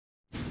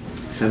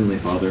Heavenly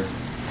Father,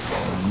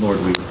 Lord,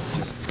 we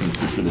just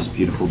thank you for this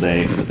beautiful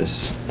day, for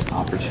this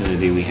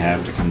opportunity we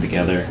have to come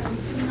together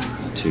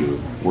to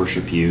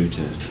worship you,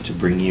 to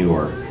bring you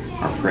our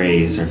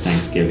praise, our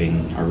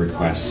thanksgiving, our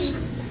requests,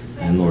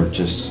 and Lord,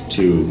 just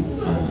to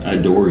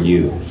adore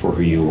you for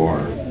who you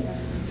are.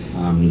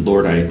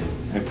 Lord, I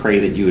pray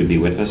that you would be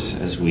with us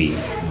as we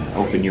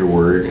open your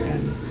word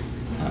and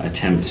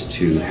attempt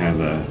to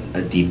have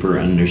a deeper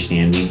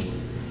understanding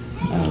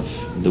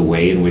of the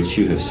way in which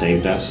you have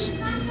saved us.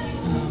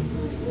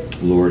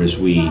 Lord, as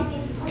we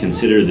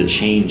consider the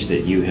change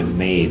that you have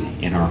made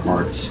in our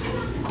hearts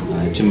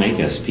to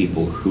make us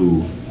people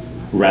who,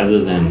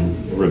 rather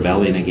than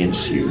rebelling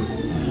against you,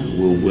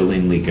 will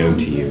willingly go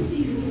to you.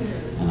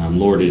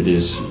 Lord, it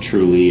is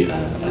truly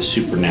a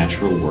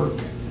supernatural work.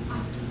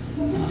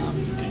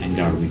 And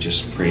God, we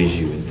just praise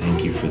you and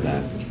thank you for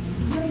that.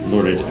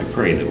 Lord, I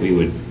pray that we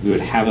would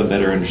have a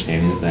better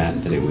understanding of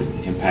that it would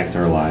impact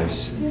our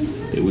lives,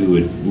 that we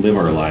would live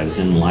our lives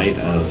in light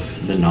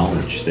of the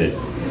knowledge that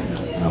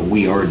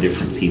we are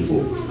different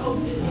people,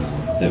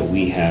 that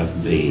we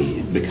have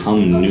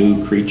become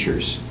new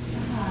creatures.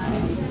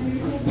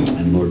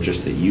 And Lord,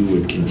 just that you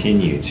would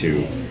continue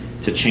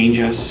to change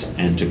us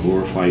and to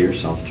glorify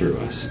yourself through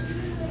us.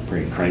 I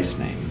pray in Christ's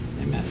name.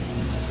 Amen.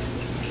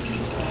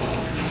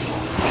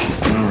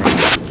 All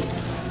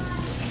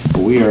right.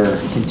 We are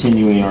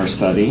continuing our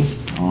study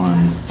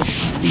on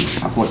the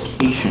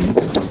application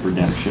of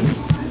redemption.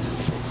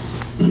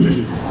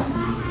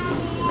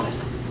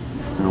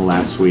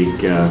 Last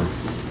week,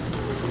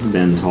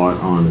 Ben taught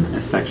on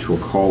effectual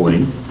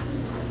calling.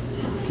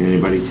 Can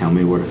anybody tell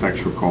me what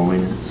effectual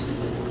calling is?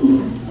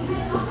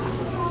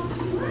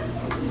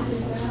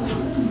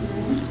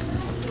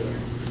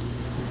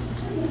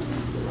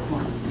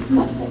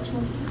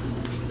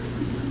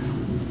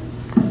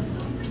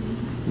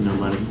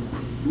 Nobody?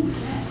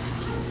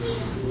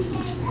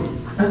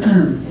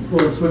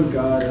 Well, it's when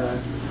God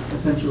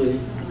essentially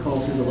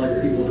calls his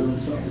elect people to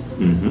himself.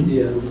 Mm-hmm.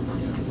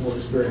 The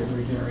Holy Spirit and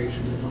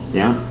regeneration.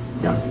 Yeah,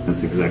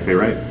 that's exactly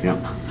right. Yeah,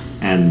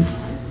 and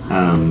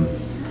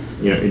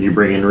and you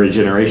bring in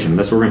regeneration.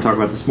 That's what we're going to talk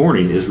about this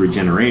morning is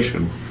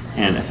regeneration.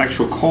 And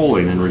effectual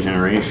calling and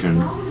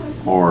regeneration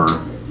are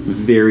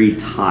very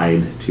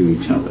tied to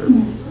each other.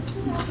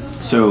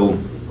 So,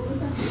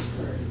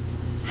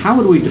 how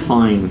would we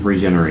define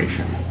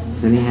regeneration?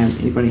 Does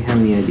anybody have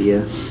any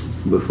idea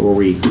before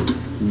we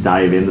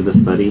dive into the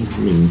study? I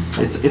mean,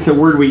 it's a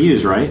word we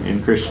use, right,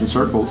 in Christian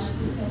circles.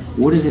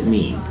 What does it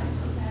mean?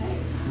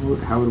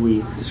 How would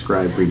we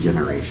describe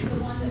regeneration?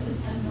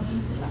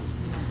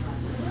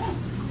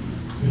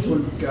 It's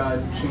when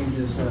God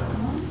changes a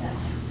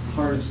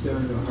heart of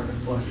stone to a heart of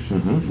flesh.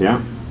 Mm-hmm.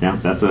 Yeah.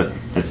 That's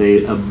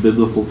a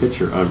biblical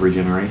picture of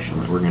regeneration.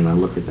 We're going to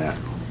look at that.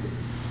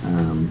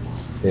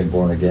 Being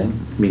born again.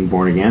 Being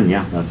born again.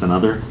 Yeah, that's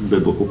another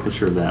biblical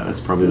picture of that. That's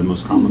probably the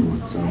most common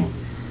one. So,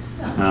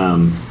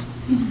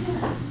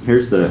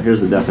 here's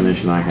the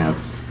definition I have.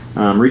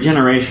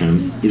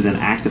 Regeneration is an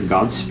act of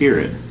God's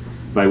Spirit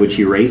by which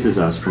he raises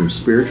us from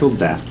spiritual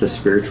death to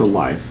spiritual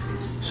life,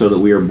 so that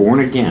we are born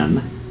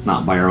again,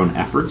 not by our own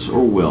efforts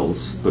or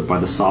wills, but by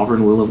the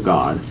sovereign will of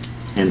God,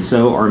 and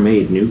so are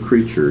made new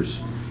creatures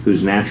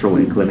whose natural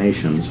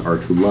inclinations are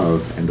to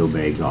love and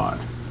obey God.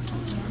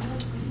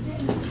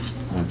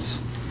 That's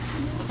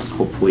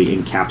hopefully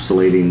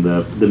encapsulating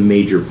the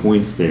major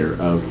points there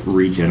of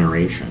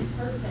regeneration.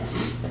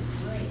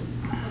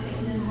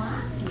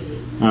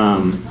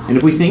 And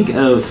if we think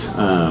of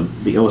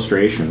the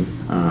illustration,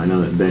 I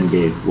know that Ben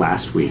gave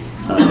last week,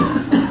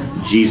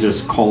 of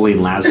Jesus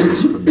calling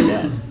Lazarus from the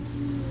dead,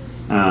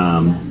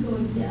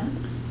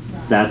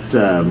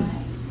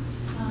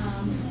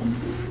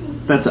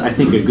 that's I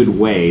think a good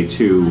way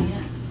to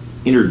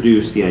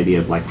introduce the idea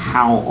of like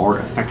how are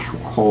effectual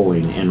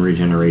calling and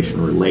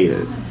regeneration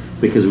related,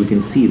 because we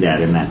can see that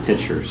in that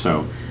picture.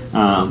 So,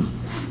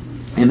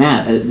 and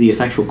that the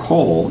effectual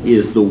call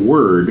is the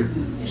word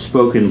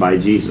spoken by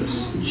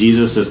Jesus.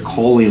 Jesus is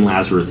calling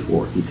Lazarus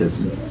forth. He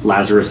says,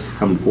 "Lazarus,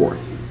 come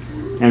forth."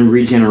 And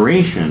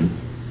regeneration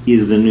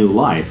is the new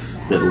life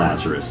that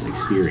Lazarus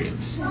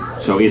experienced.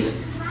 So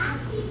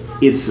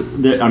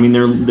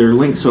they're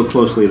linked so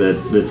closely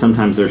that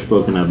sometimes they're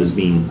spoken of as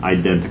being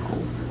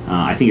identical.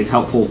 I think it's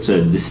helpful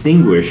to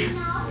distinguish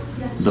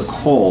the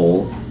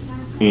call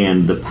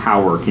and the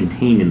power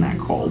contained in that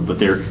call, but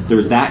they're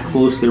that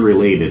closely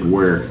related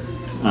where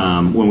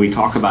when we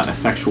talk about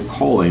effectual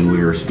calling,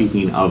 we are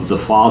speaking of the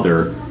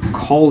Father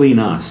calling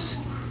us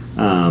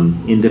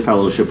into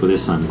fellowship with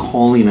his Son,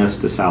 calling us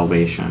to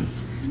salvation,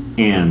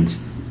 and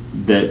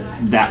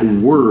that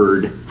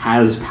word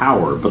has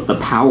power, but the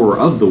power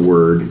of the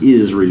word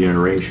is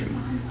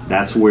regeneration.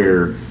 That's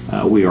where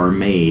we are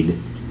made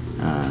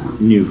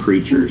new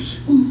creatures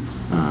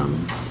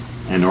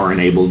and are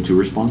enabled to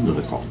respond to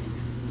the call.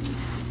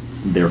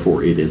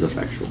 Therefore, it is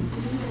effectual.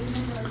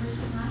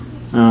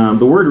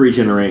 The word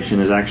regeneration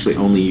is actually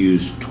only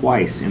used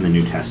twice in the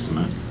New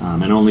Testament,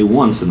 and only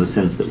once in the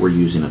sense that we're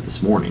using it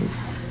this morning.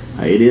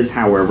 It is,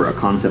 however, a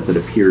concept that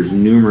appears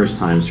numerous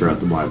times throughout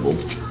the Bible.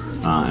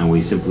 and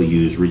we simply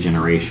use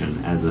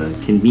regeneration as a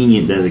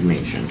convenient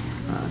designation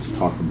to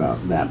talk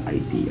about that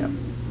idea.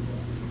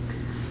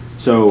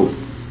 So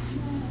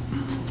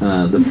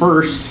the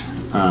first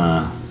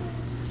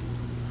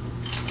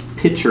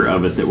picture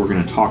of it that we're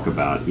going to talk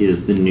about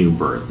is the new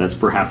birth. That's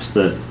perhaps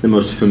the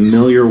most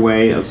familiar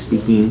way of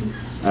speaking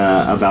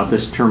about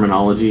this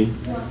terminology.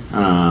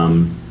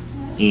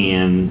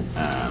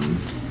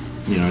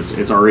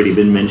 It's already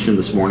been mentioned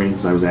this morning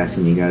as I was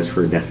asking you guys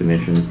for a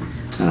definition.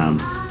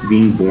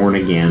 Being born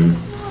again.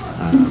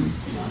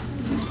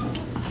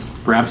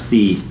 Perhaps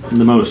the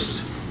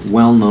most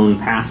well-known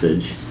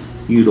passage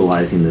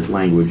utilizing this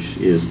language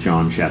is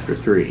John chapter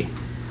 3.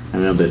 I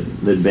know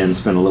that Ben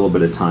spent a little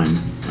bit of time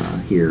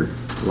here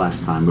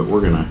last time, but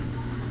we're gonna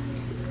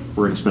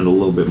spend a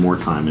little bit more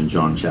time in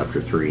John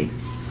chapter 3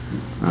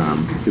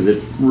 because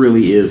it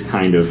really is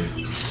kind of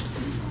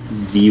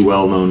the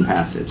well-known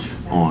passage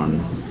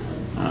on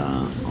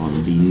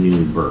the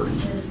new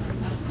birth.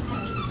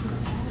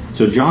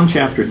 So John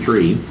chapter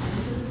 3,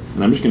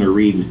 and I'm just going to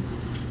read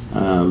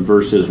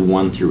verses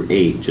 1 through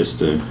 8 just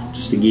to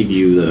give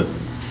you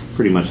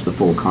pretty much the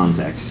full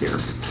context here.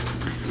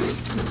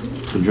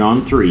 So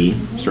John 3,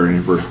 starting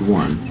in verse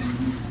 1.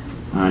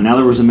 Now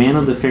there was a man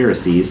of the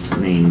Pharisees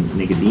named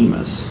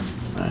Nicodemus,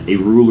 a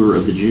ruler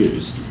of the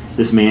Jews.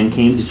 This man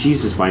came to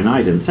Jesus by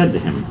night and said to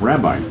him,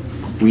 "Rabbi,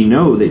 we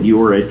know that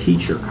you are a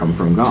teacher come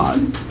from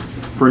God.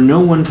 For no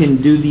one can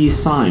do these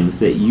signs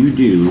that you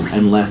do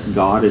unless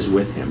God is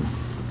with him."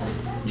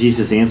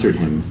 Jesus answered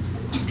him,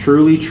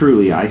 "Truly,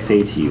 truly, I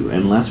say to you,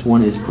 unless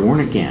one is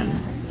born again,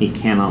 he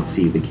cannot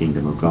see the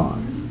kingdom of God."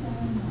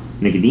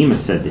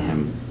 Nicodemus said to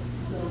him,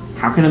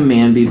 "How can a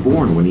man be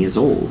born when he is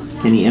old?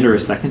 Can he enter a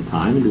second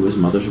time into his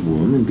mother's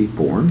womb and be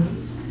born?"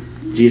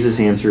 Jesus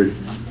answered,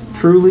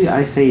 "Truly,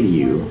 I say to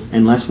you,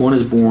 unless one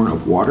is born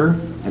of water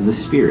and the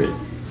Spirit,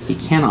 he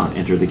cannot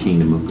enter the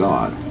kingdom of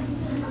God.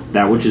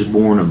 That which is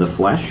born of the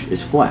flesh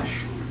is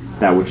flesh.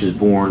 That which is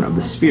born of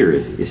the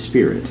Spirit is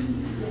spirit.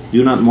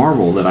 Do not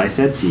marvel that I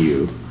said to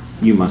you,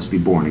 you must be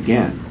born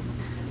again.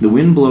 The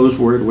wind blows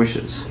where it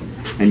wishes,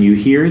 and you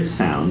hear its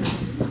sound,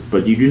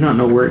 but you do not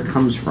know where it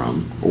comes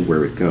from or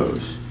where it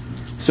goes.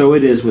 So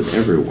it is with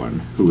everyone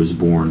who is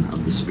born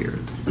of the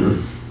Spirit."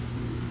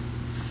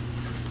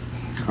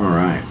 All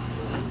right.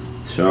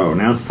 So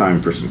now it's time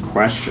for some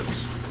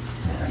questions.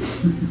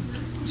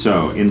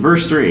 So in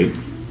verse 3,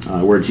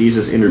 where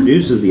Jesus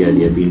introduces the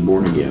idea of being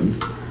born again,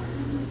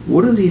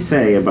 what does he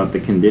say about the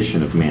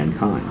condition of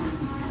mankind?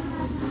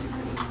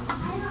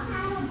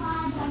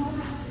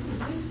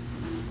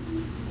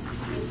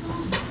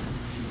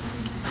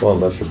 Well,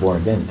 unless you're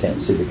born again, you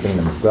can't see the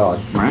kingdom of God.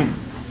 Right.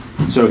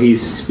 So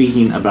he's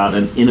speaking about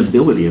an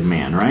inability of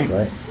man, right?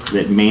 Right.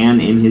 That man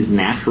in his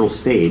natural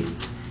state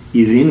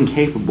is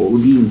incapable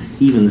of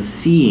even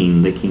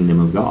seeing the kingdom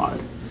of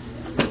God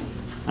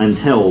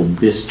until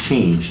this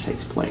change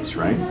takes place,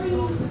 right?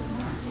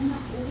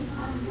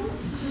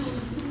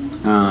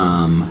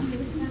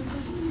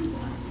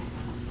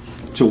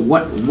 So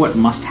what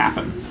must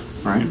happen,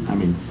 right? I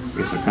mean, I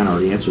guess I kind of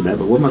already answered that,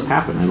 but what must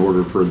happen in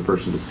order for the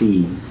person to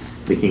see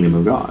the kingdom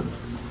of God?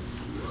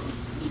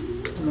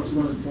 Unless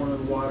one is born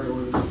of water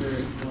or the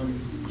Spirit, one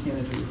can't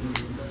enter the kingdom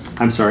of God.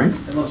 I'm sorry?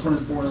 Unless one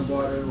is born of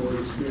water or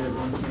the Spirit,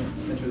 one can't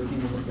enter the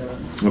kingdom of God.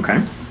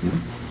 Okay.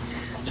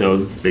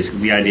 So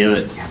basically the idea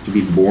that you have to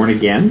be born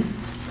again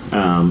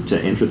to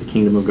enter the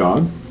kingdom of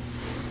God.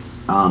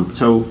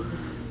 So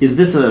is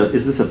this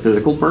a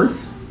physical birth?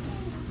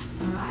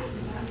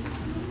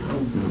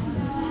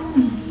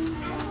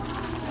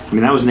 I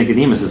mean, that was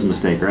Nicodemus'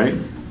 mistake, right?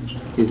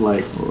 He's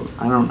like, well,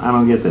 I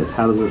don't get this.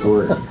 How does this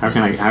work? How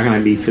can I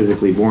be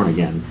physically born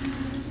again?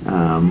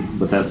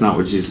 But that's not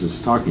what Jesus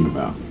is talking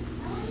about.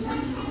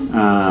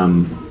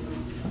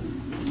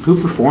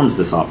 Who performs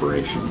this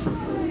operation?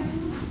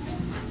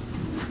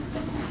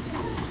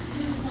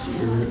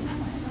 Spirit.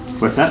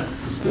 What's that?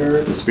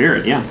 Spirit. The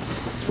Spirit, yeah.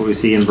 That's what we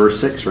see in verse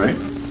 6, right?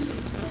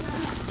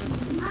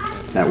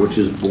 That which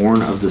is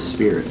born of the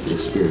Spirit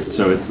is Spirit.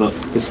 So it's the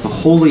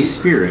Holy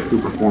Spirit who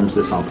performs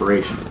this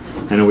operation.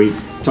 I know we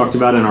talked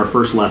about in our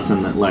first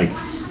lesson that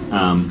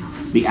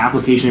the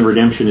application of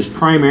redemption is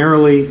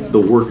primarily the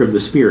work of the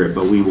Spirit,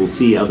 but we will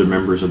see other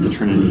members of the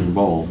Trinity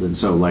involved. And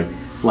so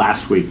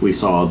last week we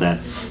saw that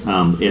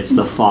it's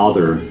the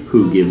Father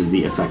who gives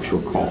the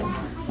effectual call.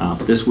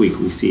 This week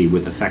we see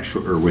with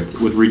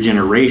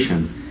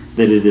regeneration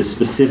that it is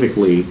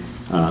specifically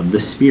the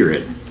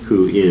Spirit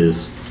who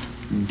is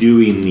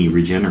doing the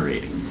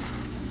regenerating.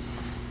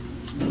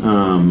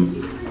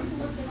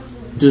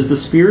 Does the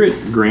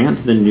Spirit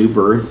grant the new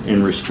birth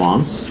in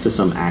response to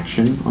some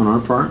action on our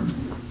part?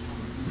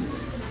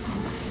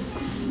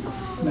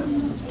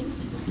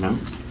 No?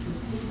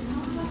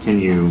 Can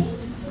you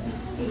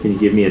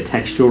give me a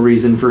textual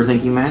reason for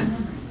thinking that?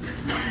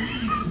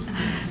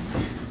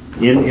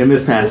 In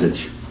this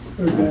passage.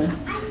 Okay.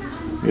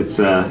 It's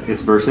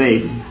verse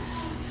 8.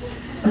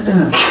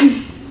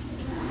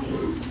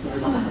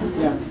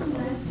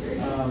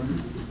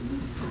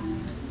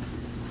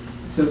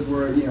 It says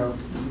we're,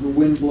 the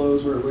wind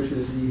blows where it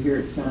wishes, and you hear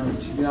its sound,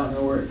 but you do not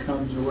know where it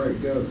comes or where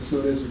it goes. So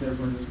it is with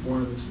everyone who's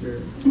born of the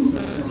Spirit. So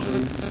it's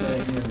essentially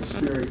saying, the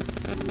Spirit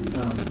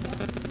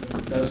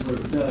does what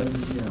it does,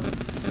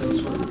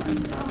 goes where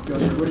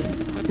it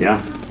wishes.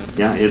 Yeah.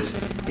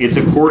 It's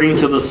according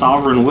to the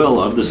sovereign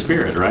will of the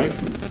Spirit, right?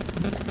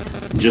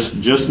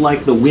 Just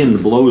like the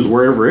wind blows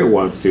wherever it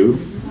wants to.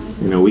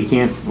 We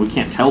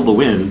can't tell the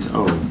wind,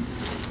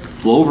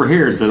 blow over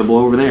here instead of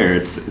blow over there.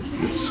 It's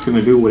just going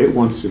to do what it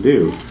wants to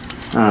do.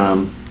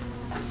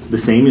 The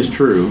same is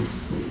true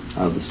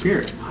of the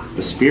Spirit.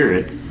 The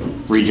Spirit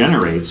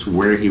regenerates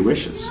where He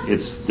wishes.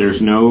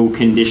 There's no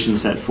condition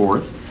set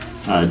forth.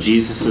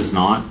 Jesus is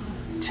not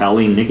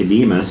telling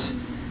Nicodemus,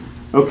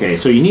 okay,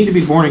 so you need to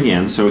be born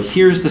again, so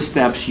here's the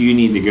steps you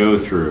need to go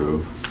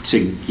through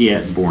to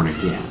get born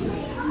again.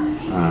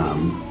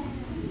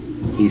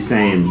 He's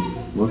saying,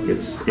 look,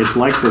 it's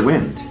like the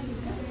wind.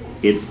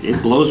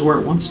 It blows where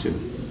it wants to.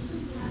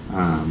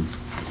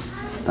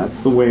 That's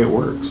the way it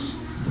works.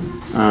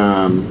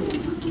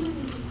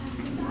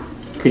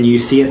 Can you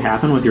see it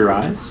happen with your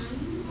eyes?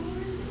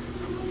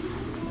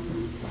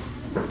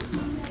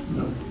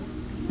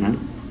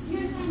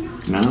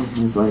 No.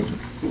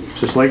 It's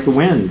just like the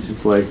wind.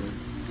 It's like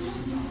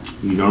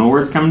you don't know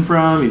where it's coming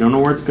from. You don't know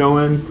where it's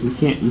going. You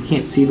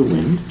can't see the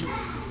wind.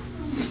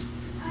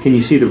 Can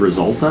you see the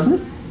result of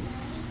it?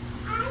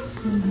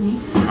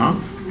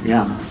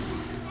 Yeah.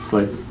 It's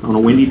like on a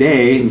windy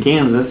day in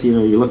Kansas,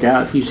 you look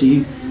out, you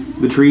see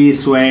the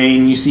trees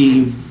swaying, you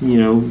see,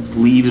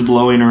 leaves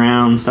blowing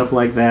around, stuff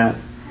like that.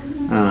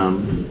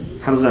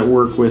 How does that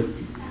work with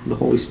the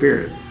Holy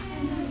Spirit?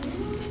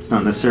 It's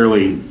not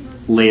necessarily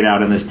laid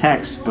out in this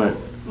text, but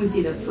we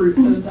see the fruit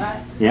of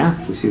that. Yeah,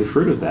 we see the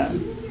fruit of that.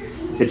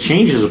 It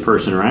changes a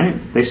person, right?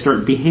 They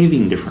start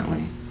behaving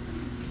differently.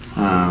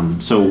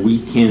 So we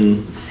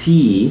can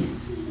see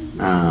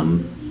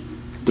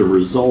the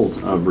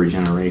result of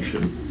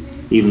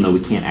regeneration, even though we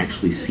can't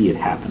actually see it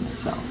happen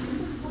itself.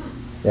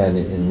 And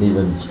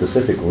even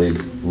specifically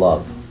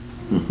love.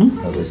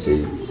 Mm-hmm. We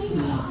see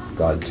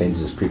God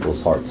changes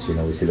people's hearts.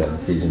 We see that in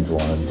Ephesians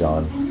 1 and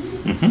John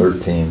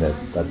 13,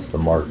 that's the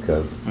mark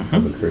of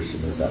a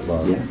Christian, is that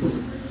love. Yes.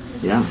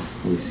 Yeah,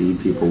 we see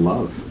people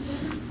love.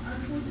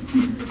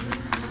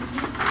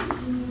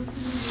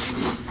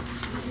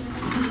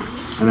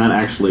 And that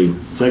actually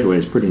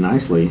segues pretty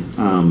nicely.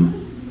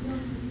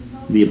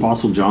 The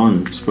Apostle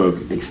John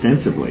spoke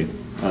extensively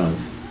of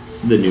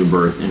the new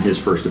birth in his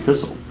first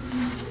epistle.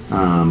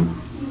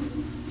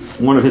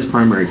 One of his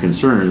primary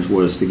concerns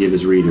was to give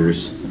his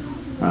readers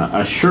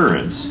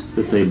assurance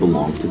that they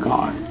belong to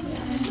God.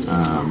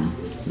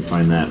 You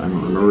find that, I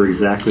don't remember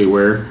exactly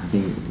where, I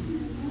think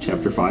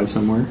chapter 5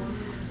 somewhere,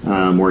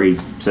 where he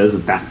says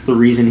that that's the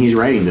reason he's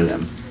writing to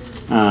them.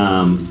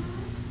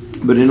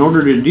 But in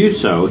order to do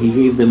so, he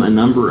gave them a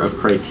number of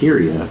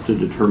criteria to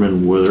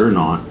determine whether or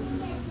not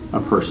a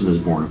person is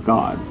born of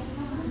God.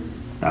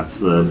 That's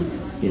the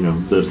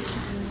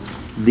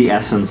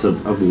essence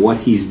of what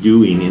he's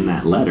doing in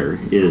that letter,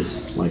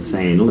 is like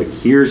saying, look,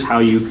 here's how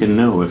you can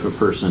know if a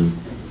person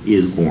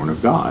is born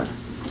of God.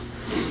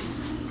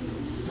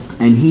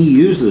 And he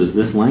uses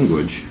this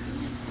language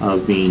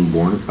of being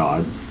born of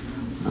God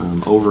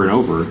over and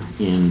over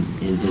in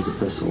his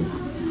epistle.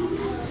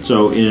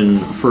 So in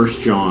 1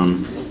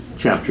 John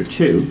chapter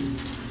 2,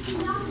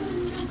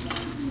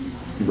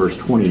 verse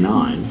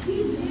 29,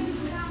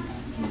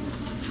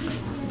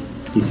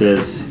 he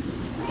says,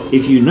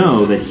 if you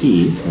know that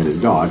he, that is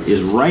God,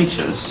 is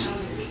righteous,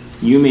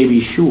 you may be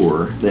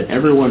sure that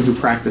everyone who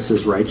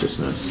practices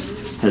righteousness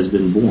has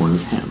been born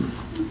of him.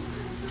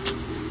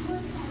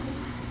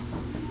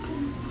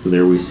 So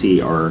there we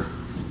see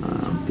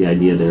the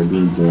idea there,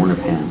 being born of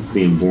him,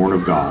 being born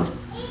of God.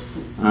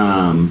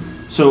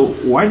 So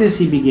why does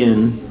he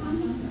begin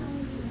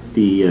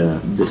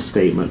this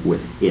statement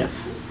with if?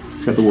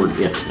 It's got the word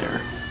if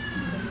there.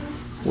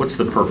 What's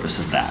the purpose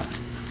of that?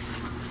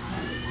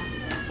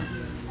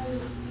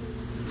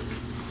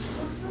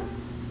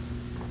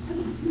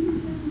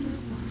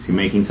 Is he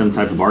making some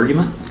type of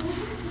argument?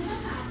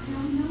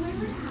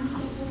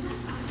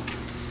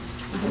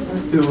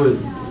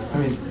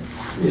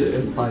 It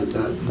implies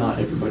that not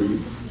everybody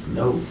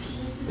knows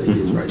that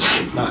he is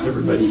righteous. Not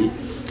everybody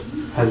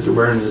has the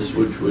awareness,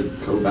 which would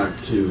go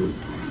back to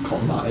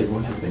not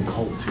everyone has been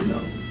called to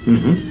know.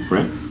 Mm-hmm.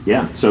 Right.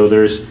 Yeah. So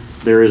there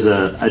is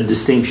a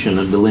distinction,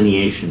 a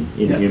delineation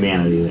in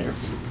humanity there.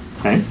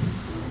 Okay.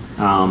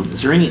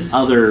 Is there any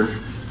other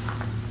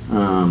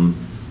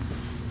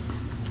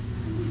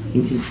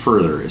anything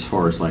further as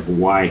far as like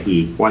why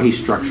he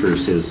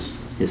structures his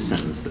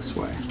sentence this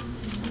way?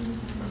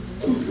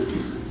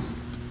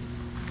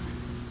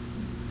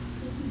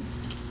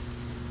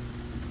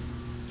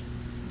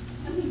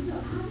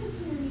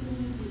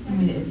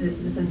 Is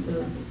it the sense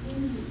of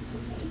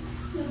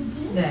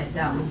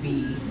that would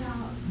be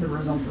the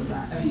result of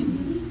that?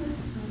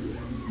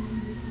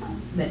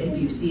 That if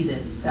you see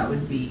this, that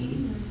would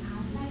be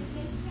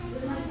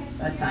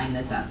a sign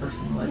that that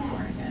person was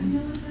born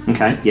again.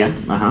 Okay. Yeah.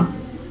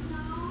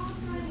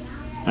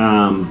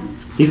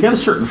 he's got a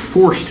certain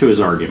force to his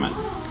argument.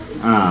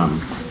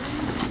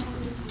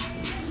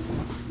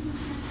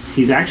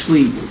 He's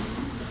actually,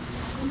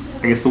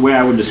 I guess the way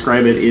I would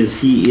describe it is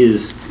he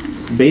is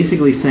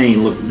basically saying,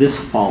 look, this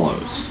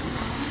follows.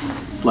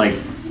 It's like,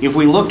 if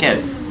we look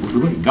at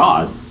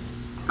God,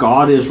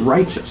 God is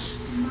righteous.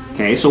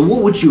 Okay, so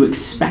what would you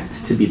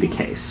expect to be the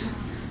case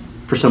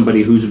for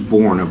somebody who's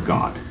born of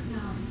God?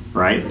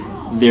 Right?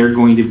 They're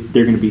going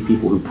to be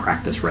people who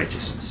practice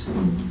righteousness.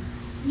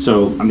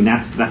 So, I mean,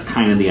 that's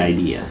kind of the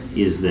idea,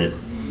 is that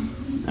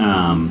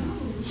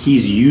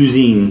he's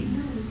using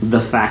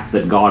the fact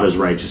that God is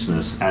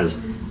righteousness as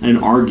an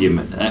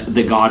argument,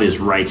 that God is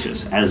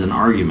righteous as an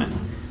argument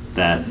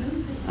that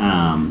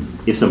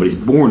if somebody's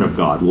born of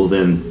God, well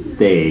then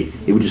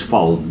it would just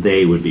follow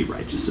they would be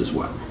righteous as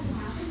well.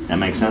 That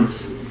makes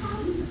sense?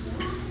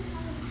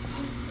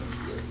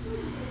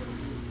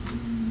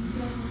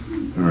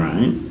 All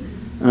right.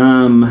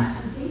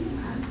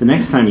 The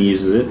next time he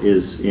uses it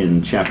is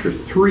in chapter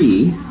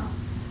 3,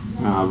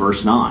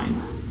 verse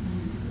 9.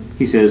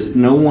 He says,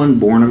 "No one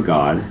born of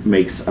God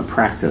makes a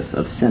practice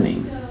of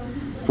sinning,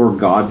 for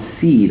God's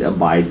seed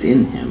abides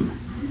in him,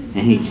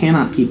 and he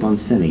cannot keep on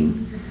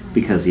sinning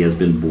because he has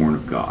been born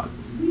of God."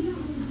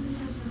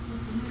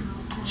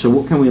 So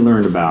what can we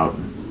learn about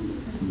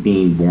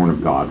being born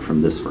of God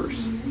from this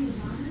verse?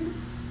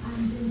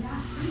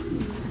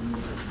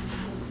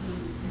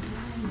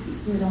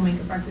 We don't make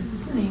a practice of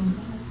sinning.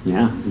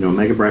 Yeah, you don't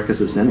make a practice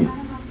of sinning.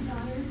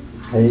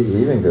 He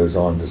even goes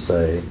on to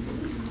say,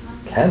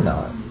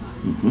 cannot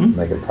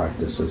make a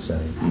practice of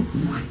sinning.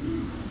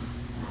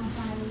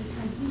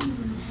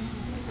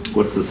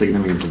 What's the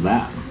significance of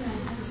that?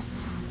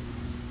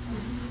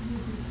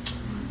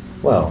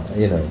 Well,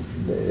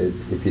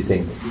 if you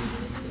think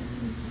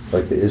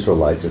like the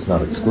Israelites, it's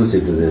not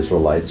exclusive to the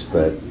Israelites,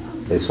 but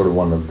they sort of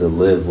wanted to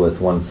live with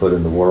one foot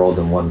in the world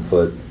and one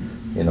foot,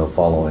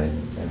 following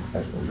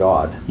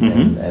God.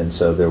 And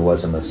so there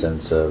wasn't a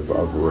sense of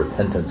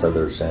repentance of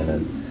their sin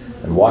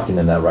and walking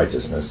in that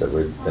righteousness that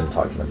we've been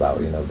talking about,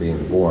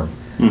 being born.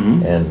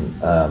 And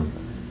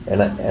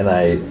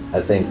I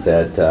think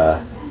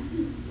that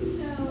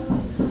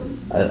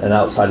an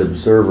outside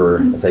observer,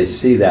 if they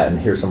see that and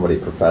hear somebody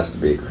profess to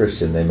be a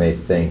Christian, they may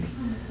think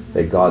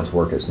that God's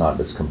work is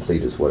not as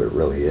complete as what it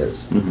really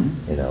is.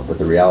 But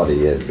the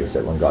reality is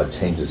that when God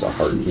changes a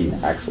heart, he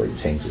actually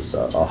changes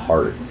a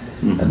heart.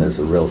 And there's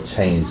a real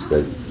change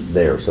that's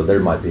there. So there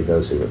might be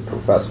those who have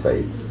professed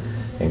faith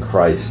in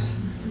Christ,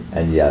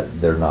 and yet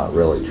they're not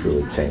really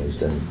truly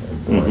changed and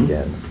born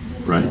again.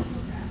 Right.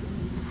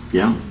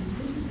 Yeah.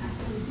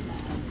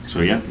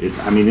 So yeah, it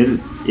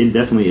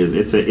definitely is.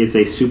 It's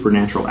a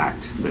supernatural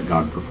act that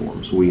God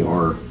performs. We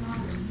are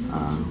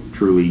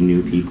truly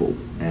new people,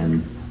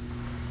 and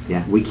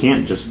yeah, we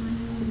can't just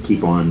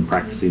keep on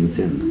practicing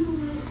sin.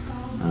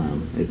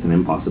 It's an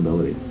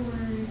impossibility.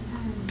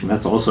 And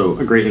that's also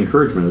a great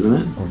encouragement, isn't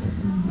it?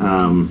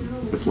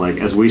 It's like,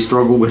 as we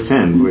struggle with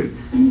sin,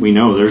 we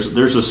know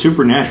there's a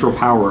supernatural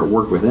power at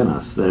work within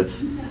us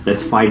that's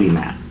fighting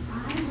that.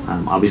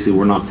 Obviously,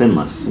 we're not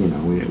sinless.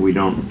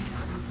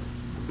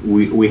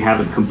 We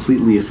haven't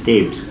completely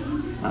escaped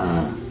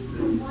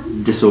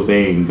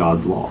disobeying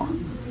God's law,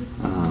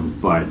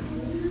 but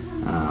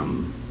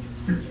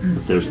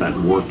there's that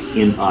work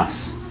in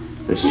us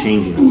that's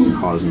changing us and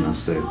causing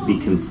us to be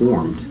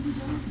conformed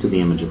to the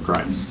image of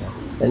Christ.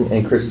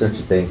 And Chris, don't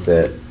you think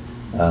that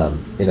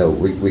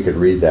we could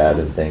read that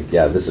and think,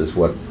 yeah, this is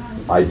what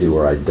I do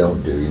or I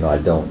don't do. I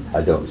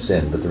don't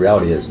sin. But the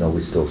reality is, no,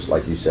 we still,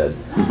 like you said,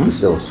 we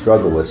still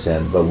struggle with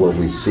sin. But what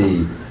we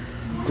see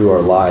through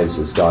our lives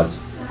is God's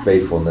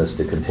faithfulness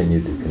to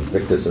continue to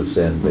convict us of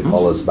sin, to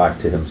call us back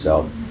to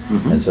himself.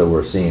 And so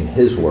we're seeing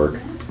his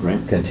work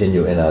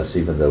continue in us,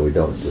 even though we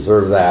don't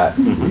deserve that.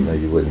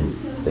 You wouldn't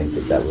think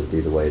that would be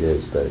the way it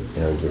is, but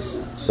just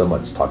so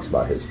much talks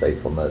about his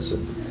faithfulness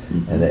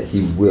and that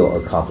he will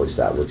accomplish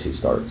that which he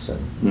starts.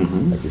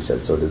 And like you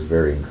said, so it is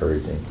very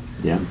encouraging.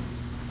 Yeah.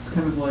 It's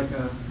kind of like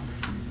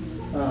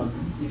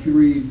if you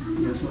read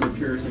some of the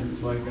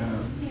Puritans,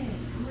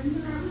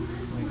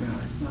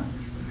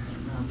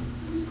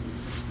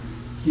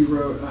 he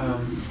wrote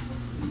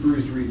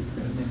Bruised Reed,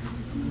 I think.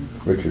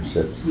 Richard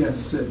Sibbs.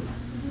 Yes, Sibbs.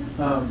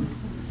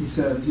 He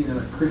says,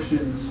 that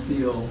Christians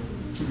feel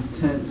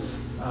intense,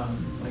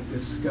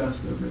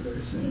 disgust over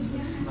their sins.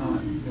 It's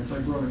not. It's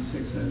like Romans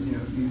 6 says. You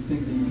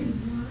think that you can.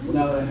 Well,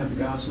 now that I have the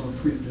gospel, I'm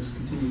free to just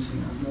continue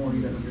sinning out more.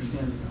 You don't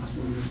understand the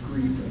gospel. You're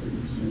grieved over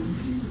your sin.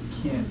 You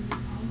can't.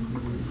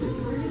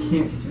 You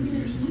can't continue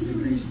your sin because it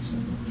grieves you so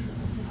much.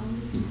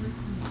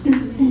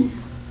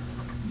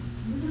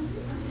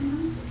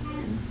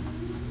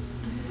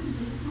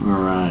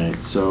 All right.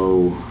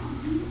 So,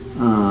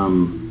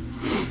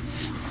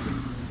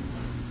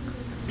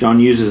 John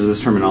uses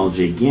this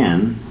terminology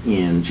again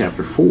in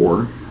chapter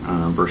 4,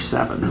 verse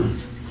 7.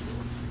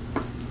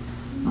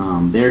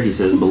 There he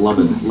says,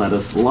 "Beloved, let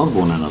us love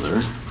one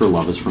another, for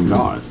love is from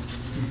God.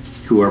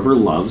 Whoever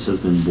loves has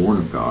been born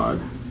of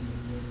God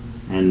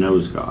and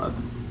knows God."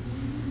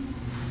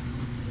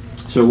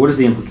 So what is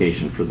the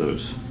implication for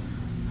those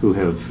who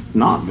have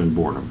not been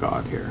born of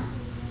God here?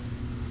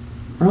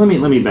 Or let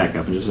me back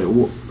up and just say,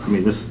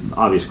 this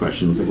obvious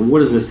question is like, what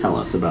does this tell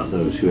us about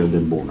those who have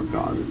been born of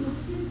God?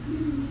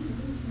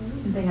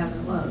 They have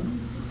love.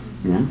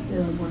 Yeah. They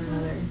love one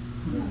another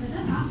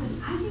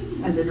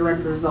as a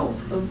direct result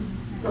of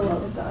the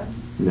love of God.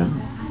 Yeah.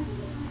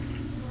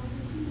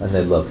 And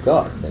they love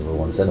God. They were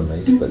once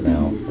enemies, but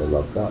now they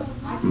love God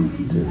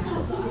too.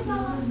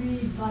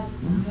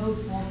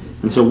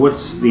 And so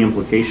what's the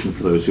implication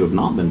for those who have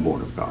not been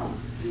born of God?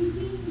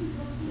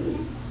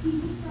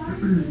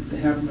 They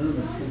have none of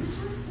those things.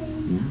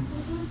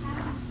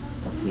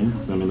 Yeah.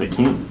 I mean, they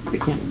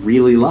can't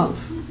really love.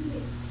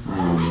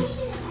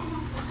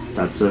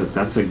 That's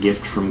a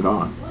gift from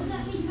God.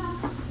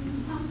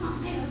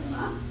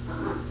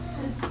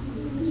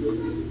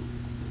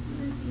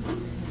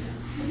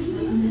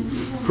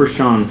 First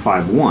John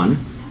 5:1.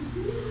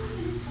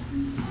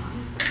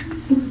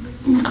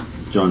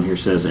 John here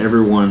says,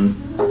 everyone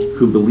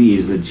who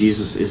believes that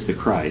Jesus is the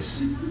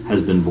Christ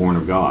has been born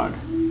of God,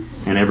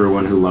 and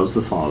everyone who loves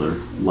the Father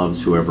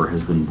loves whoever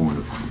has been born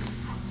of him.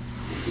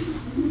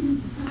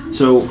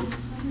 So,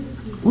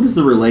 what is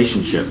the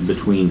relationship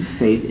between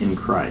faith in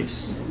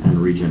Christ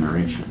and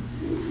regeneration?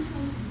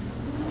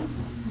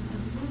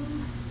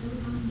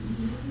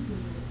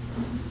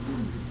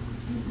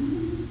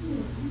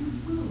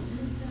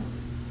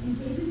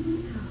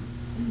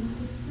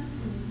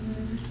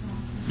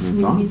 Can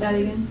you repeat that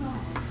again?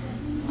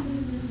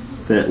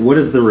 What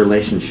is the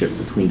relationship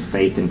between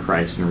faith in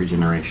Christ and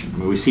regeneration? I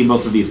mean, we see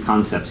both of these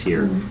concepts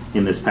here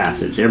in this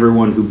passage.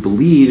 Everyone who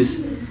believes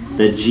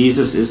that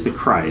Jesus is the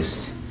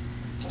Christ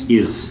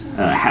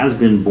has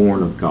been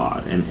born of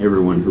God, and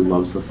everyone who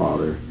loves the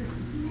Father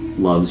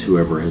loves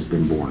whoever has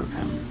been born of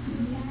him.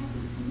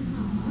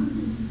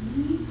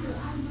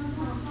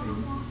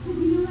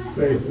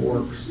 Faith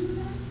works.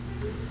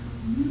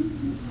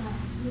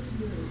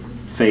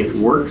 Faith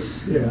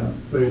works? Yeah,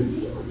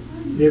 faith.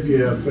 If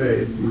you have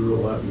faith, you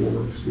will have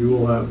works. You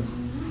will have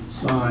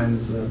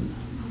signs that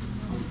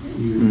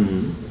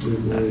you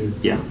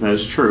believe. Yeah, that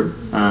is true.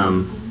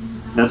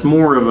 That's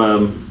more of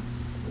a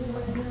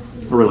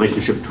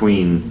relationship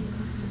between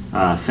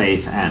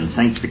faith and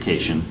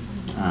sanctification.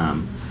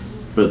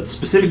 But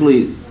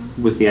specifically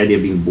with the idea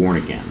of being born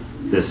again,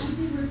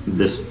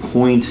 this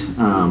point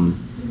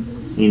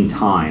in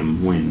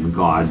time when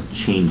God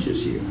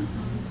changes you.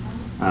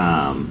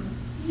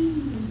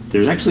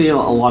 There's actually a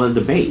lot of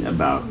debate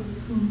about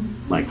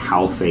like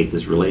how faith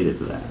is related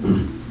to that.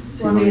 Well,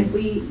 I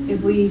mean,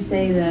 if we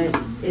say that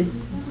it's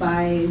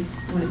by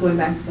going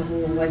back to the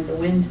whole like the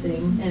wind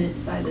thing, and it's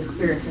by the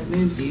Spirit that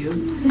moves you,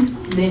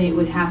 then it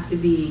would have to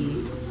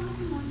be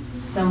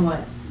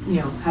somewhat,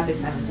 happening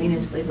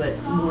simultaneously, but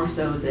more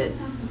so that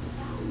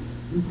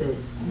the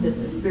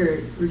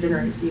Spirit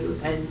regenerates you,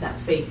 and that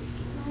faith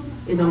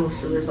is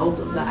almost a result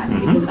of that,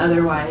 because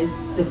otherwise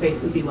the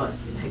faith would be what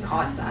had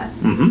caused that.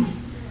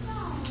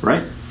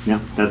 Right. Yeah,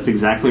 that's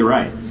exactly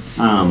right.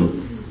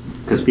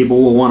 Because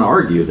people will want to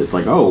argue this,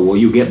 like, oh, well,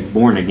 you get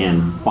born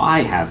again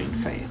by having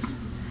faith.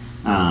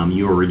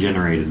 You are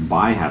regenerated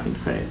by having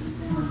faith.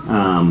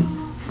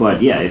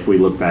 But yeah, if we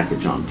look back at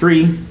John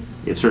 3,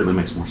 it certainly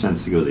makes more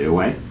sense to go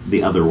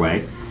the other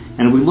way.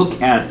 And if we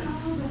look at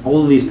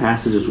all of these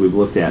passages we've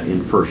looked at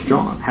in 1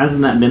 John,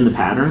 hasn't that been the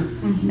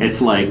pattern?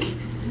 It's like,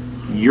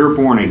 you're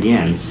born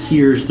again,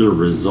 here's the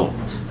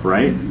result,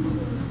 right?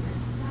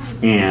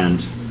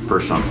 And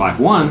 1 John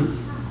 5:1,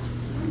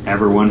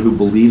 everyone who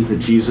believes that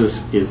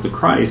Jesus is the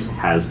Christ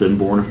has been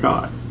born of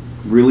God.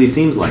 Really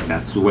seems like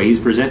that's the way he's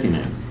presenting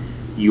it.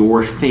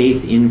 Your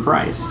faith in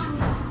Christ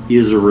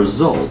is a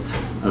result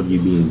of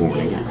you being born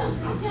again.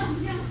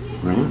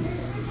 Right?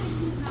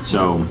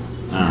 So,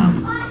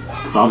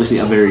 it's obviously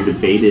a very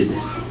debated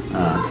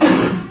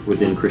topic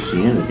within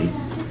Christianity.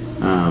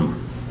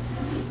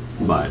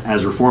 But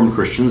as Reformed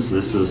Christians,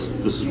 this is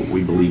what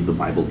we believe the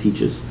Bible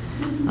teaches.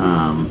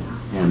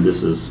 And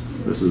this is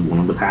one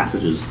of the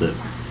passages that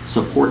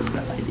supports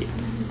that idea.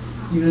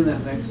 Even in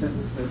that next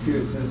sentence, though,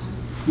 too, it says,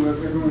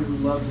 everyone who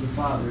loves the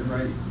Father,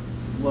 right,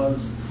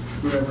 loves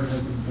whoever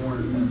has been born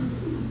of him.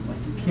 Like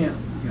you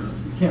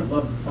can't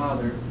love the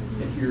Father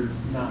if you're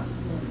not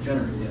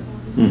regenerate yet.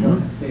 You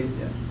don't have faith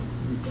yet.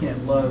 You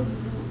can't love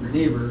your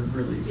neighbor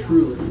really,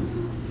 truly,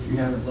 if you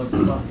haven't loved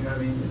the Father. You know what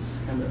I mean? It's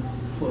kind of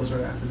flows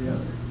right after the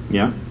other.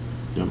 Yeah.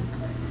 Yep.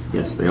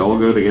 Yes, they all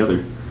go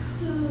together.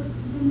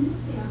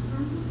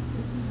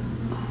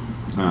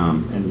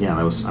 And yeah,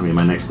 that was.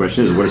 My next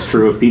question is, what is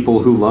true of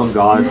people who love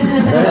God,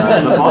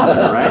 and the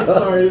Father, right?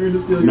 Sorry, I didn't mean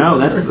to steal your No,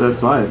 that's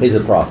fine. He's a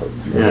prophet.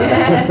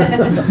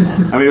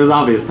 Yeah. It was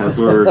obvious that's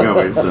where we were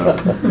going. So,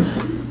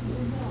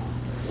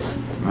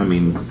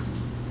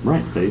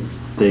 right?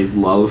 They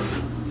love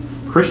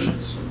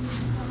Christians.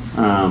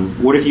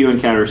 What if you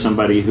encounter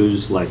somebody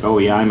who's like, oh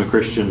yeah, I'm a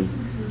Christian,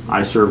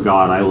 I serve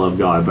God, I love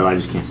God, but I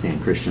just can't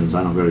stand Christians.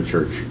 I don't go to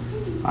church.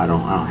 I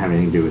don't have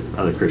anything to do with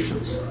other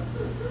Christians.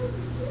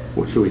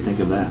 What should we think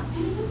of that?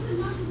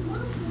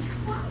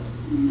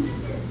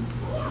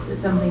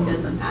 that something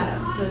doesn't add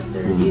up. That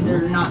there's Mhm.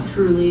 either not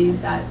truly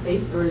that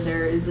faith, or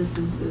there is a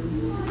sense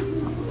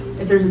of,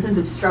 if there's a sense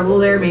of struggle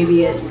there,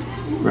 maybe it's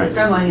Right.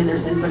 struggling in their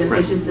sin. But if Right.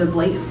 it's just a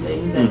blatant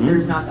thing, then Mhm.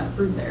 there's not that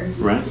fruit there.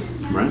 Right.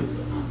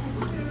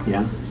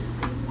 Yeah.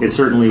 It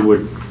certainly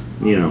would,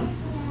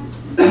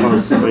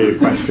 pose somebody to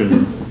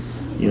question,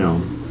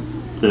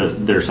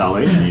 their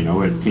salvation.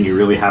 Can you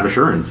really have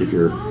assurance if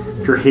you're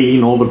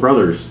hating all the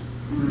brothers?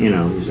 You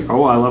say,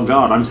 oh, I love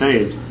God, I'm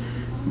saved,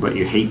 but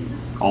you hate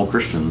all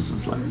Christians.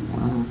 It's like,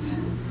 well,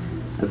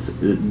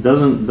 it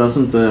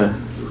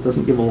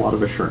doesn't give a lot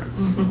of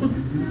assurance.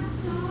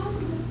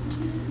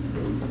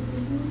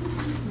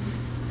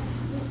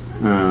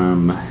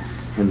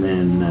 And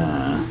then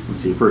let's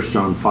see, 1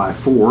 John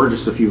 5:4,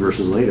 just a few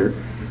verses later,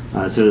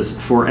 it says,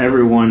 "For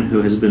everyone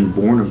who has been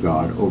born of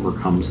God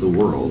overcomes the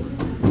world,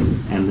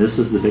 and this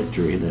is the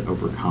victory that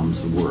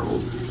overcomes the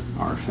world,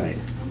 our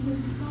faith."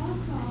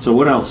 So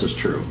what else is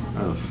true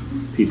of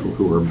people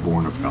who are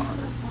born of God?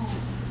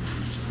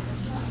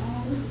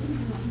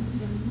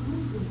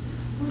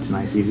 It's a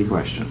nice, easy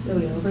question. So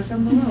we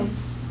overcome the world.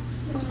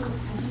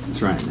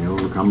 That's right, they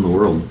overcome the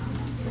world.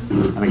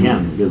 And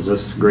again, it gives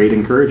us great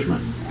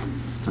encouragement.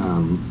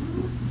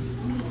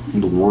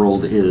 The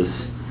world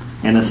is,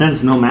 in a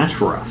sense, no match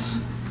for us.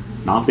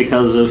 Not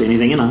because of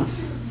anything in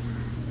us,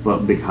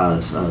 but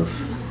because of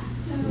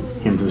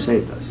Him who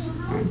saved us.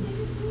 Right?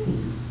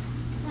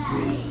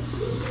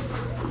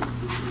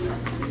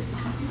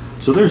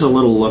 So there's a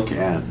little look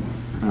at,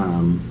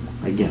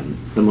 again,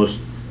 the most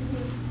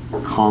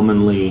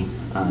commonly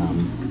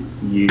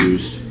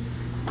used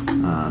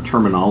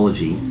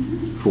terminology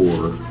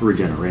for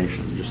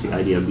regeneration, just the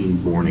idea of being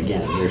born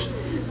again. There's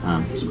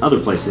some other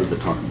places that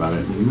talk about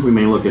it, and we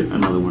may look at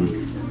another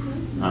one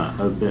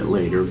a bit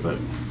later, but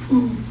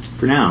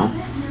for now,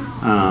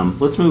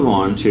 let's move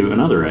on to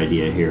another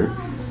idea here.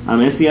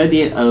 It's the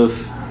idea of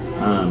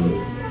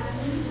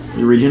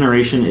the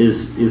regeneration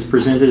is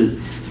presented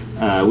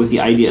with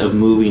the idea of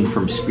moving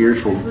from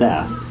spiritual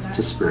death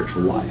to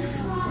spiritual life.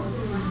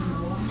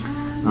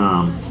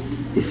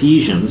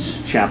 Ephesians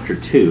chapter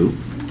 2.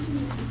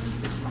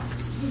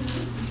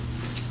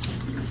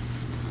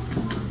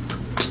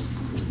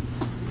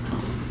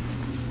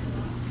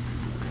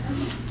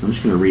 I'm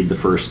just going to read the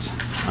first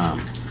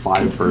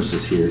 5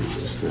 verses here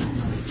just to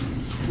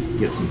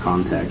get some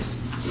context.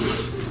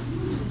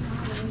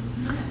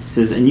 It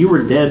says, "And you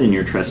were dead in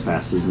your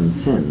trespasses and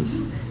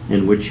sins,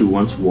 in which you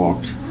once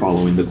walked,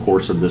 following the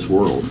course of this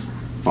world,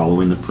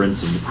 following the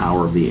prince of the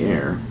power of the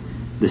air,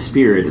 the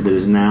spirit that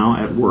is now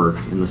at work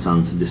in the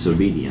sons of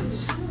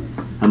disobedience,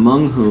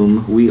 among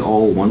whom we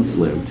all once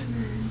lived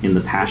in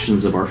the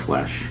passions of our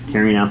flesh,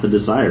 carrying out the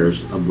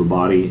desires of the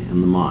body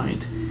and the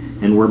mind,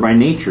 and were by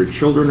nature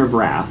children of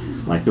wrath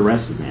like the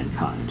rest of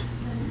mankind.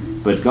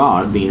 But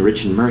God, being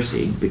rich in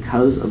mercy,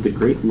 because of the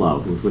great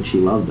love with which He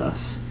loved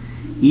us,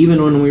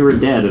 even when we were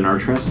dead in our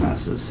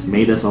trespasses,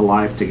 made us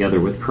alive together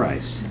with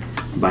Christ.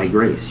 By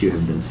grace you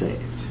have been saved."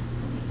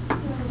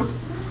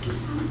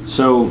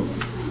 So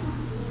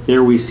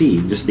there we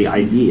see just the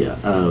idea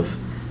of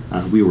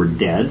we were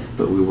dead,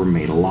 but we were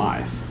made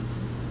alive.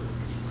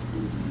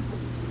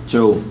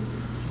 So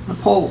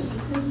Paul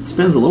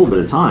spends a little bit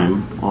of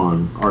time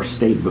on our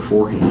state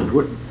beforehand.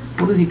 What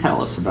does he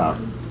tell us about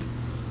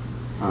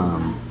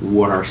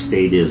what our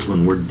state is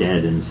when we're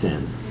dead in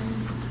sin?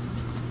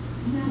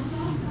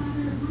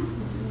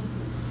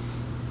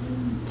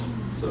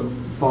 So,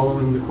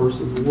 following the course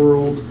of the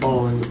world,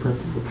 following the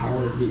prince of the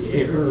power of the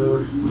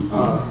air,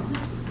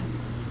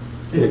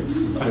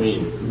 it's,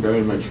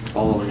 very much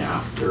following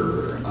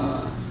after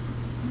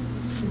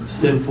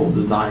sinful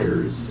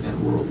desires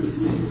and worldly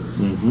things.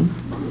 Mm-hmm.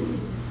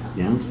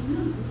 Yeah.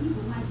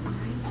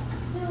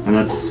 And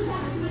that's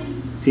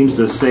seems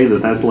to say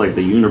that's like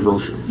the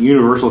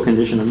universal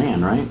condition of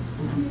man, right?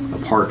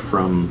 Apart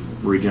from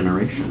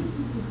regeneration.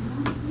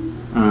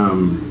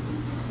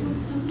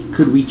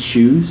 Could we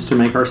choose to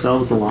make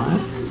ourselves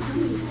alive?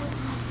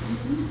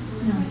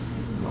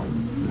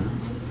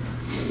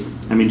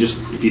 No. Just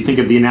if you think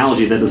of the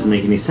analogy, that doesn't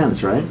make any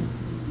sense, right?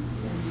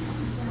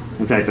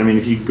 In fact,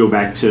 if you go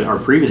back to our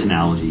previous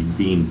analogy,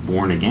 being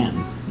born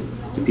again,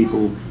 do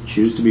people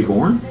choose to be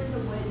born?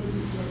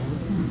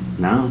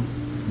 No.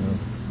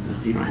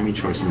 You don't have any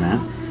choice in that.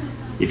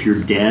 If you're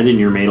dead and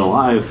you're made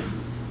alive,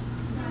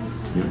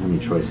 you don't have any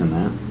choice in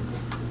that.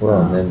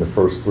 Well, and then the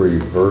first 3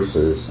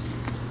 verses,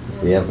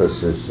 the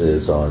emphasis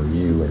is on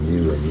you and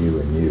you and you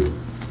and you.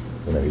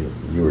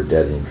 You were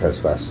dead in your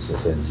trespasses and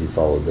sins. You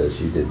followed this.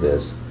 You did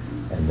this,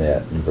 and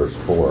that in verse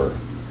 4,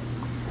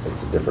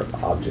 it's a different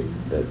object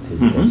that he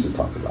wants to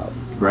talk about.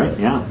 Right?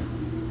 Yeah.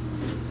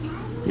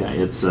 Yeah.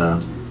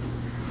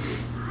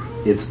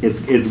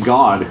 It's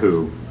God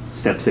who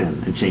steps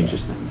in and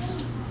changes things.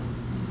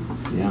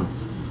 Yeah.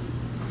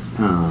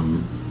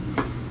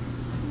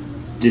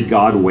 Did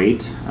God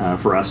wait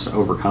for us to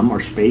overcome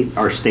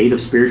our state of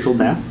spiritual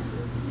death?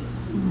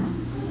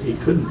 He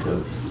couldn't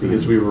have,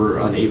 because we were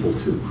unable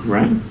to.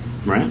 Right.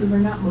 We were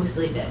not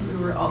mostly dead. We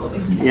were all the way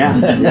dead. Yeah.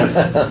 Yes.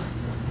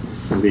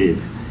 Yes,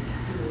 indeed.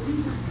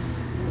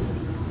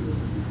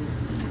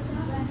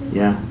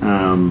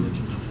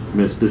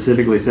 It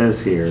specifically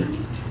says here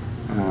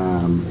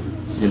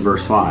in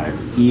verse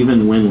 5,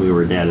 even when we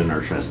were dead in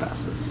our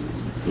trespasses,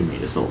 he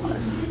made us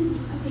alive.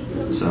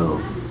 So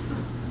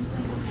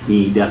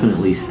he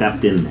definitely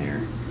stepped in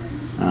there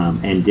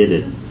and did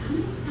it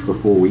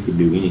before we could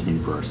do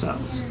anything for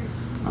ourselves.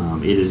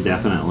 It is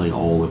definitely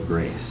all of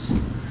grace.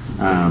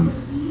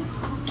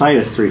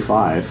 Titus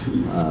 3:5,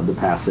 the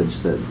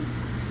passage that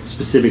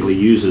specifically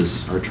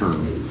uses our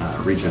term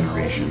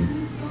regeneration,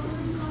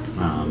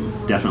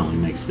 definitely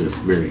makes this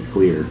very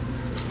clear.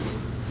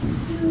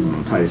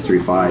 Titus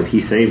 3:5, he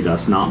saved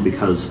us not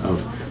because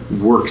of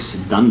works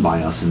done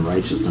by us in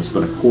righteousness,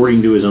 but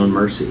according to his own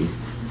mercy,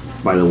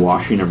 by the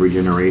washing of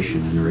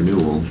regeneration and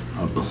renewal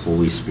of the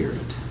Holy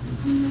Spirit.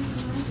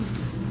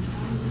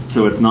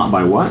 So it's not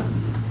by what?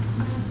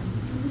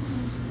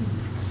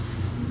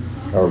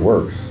 Our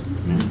works.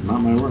 Yeah,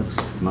 not by works.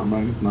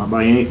 Not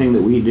by anything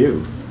that we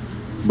do.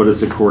 But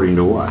it's according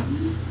to what?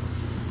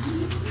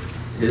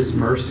 His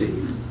mercy.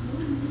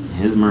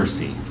 His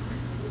mercy.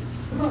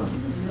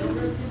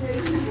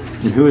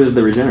 And who is it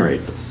that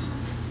regenerates us?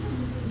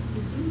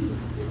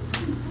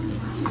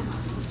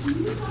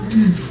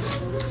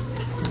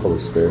 Holy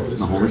Spirit.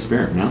 The Holy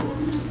Spirit, yeah.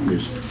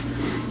 There's,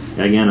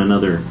 again,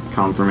 another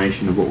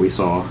confirmation of what we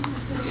saw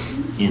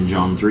in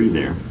John 3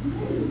 there.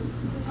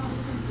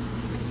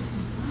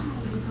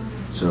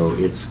 So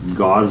it's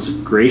God's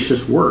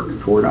gracious work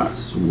toward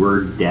us.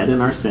 We're dead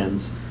in our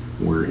sins.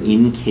 We're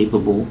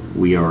incapable.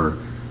 We are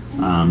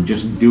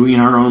just doing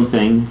our own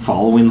thing,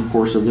 following the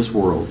course of this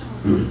world.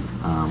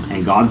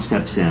 And God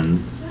steps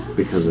in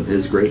because of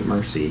his great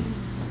mercy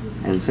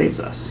and saves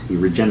us. He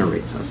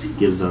regenerates us. He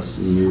gives us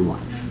new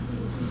life.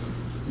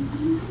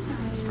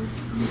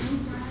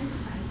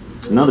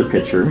 Another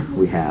picture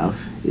we have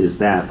is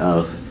that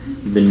of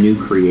the new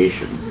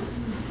creation.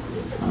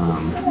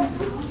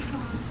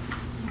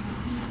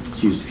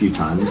 It's used a few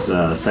times.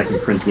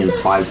 2 Corinthians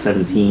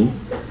 5:17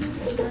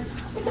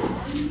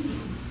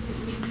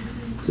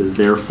 says,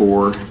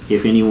 therefore,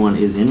 if anyone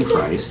is in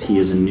Christ, he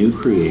is a new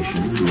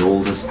creation. The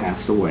old has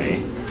passed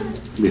away.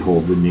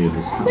 Behold, the new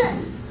has come.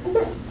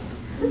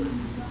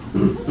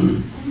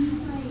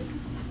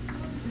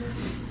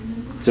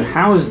 So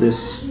how is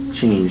this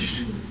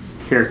change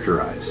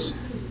characterized?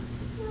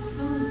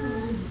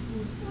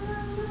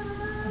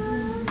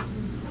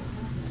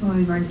 Well,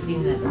 we've already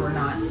seen that we're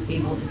not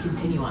able to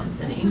continue on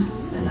sinning,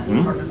 and that's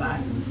part of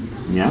that.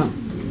 Yeah.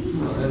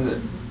 And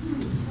that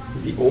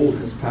the old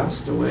has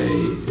passed away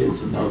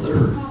is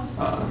another.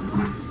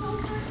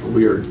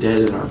 We are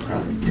dead in our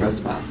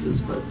trespasses,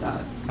 but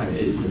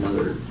it's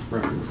another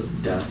reference of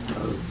death.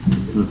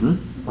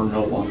 We're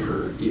no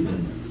longer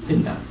even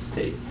in that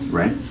state.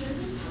 Right.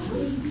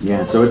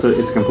 Yeah. So it's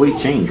a complete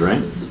change,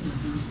 right?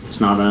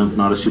 It's not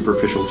a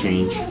superficial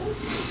change.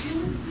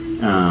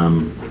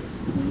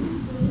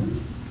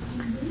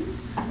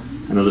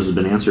 I know this has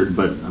been answered,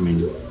 but I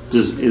mean,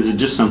 is it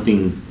just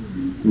something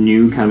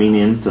new coming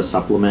in to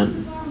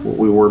supplement what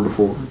we were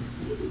before?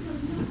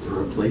 It's a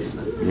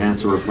replacement. Yeah,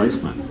 it's a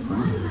replacement.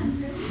 Right.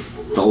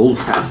 The old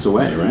passed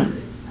away, right?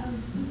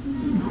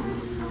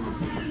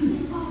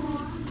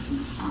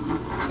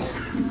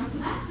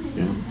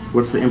 Yeah.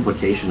 What's the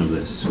implication of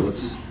this?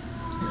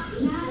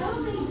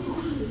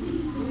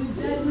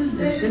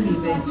 There should be a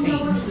big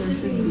change. There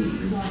should be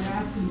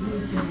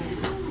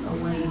a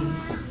 180.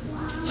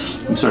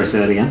 I'm sorry, say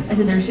that again? I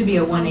said there should be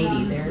a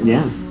 180 there.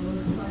 Yeah.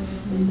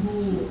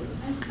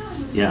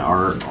 Yeah,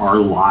 our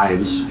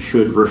lives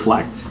should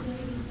reflect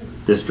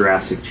this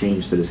drastic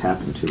change that has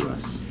happened to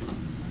us.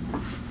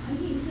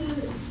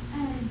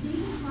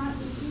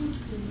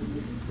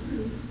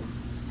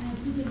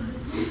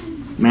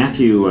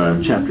 Matthew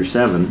chapter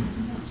 7,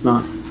 it's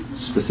not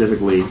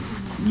specifically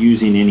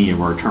using any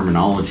of our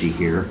terminology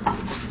here,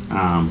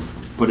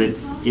 but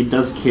it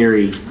does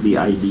carry the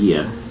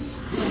idea.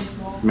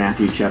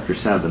 Matthew chapter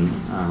 7,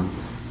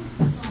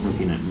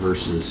 looking at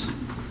verses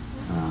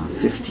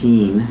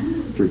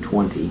 15 through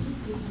 20.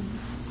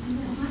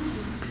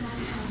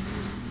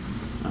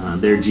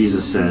 There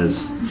Jesus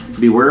says,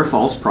 beware of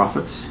false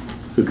prophets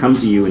who come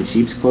to you in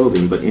sheep's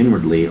clothing, but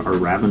inwardly are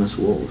ravenous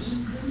wolves.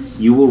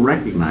 You will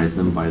recognize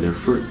them by their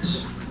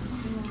fruits.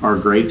 Are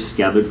grapes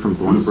gathered from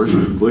thorn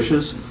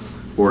bushes,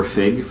 or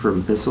figs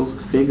from thistles?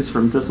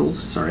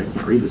 Sorry, I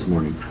can't read this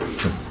morning.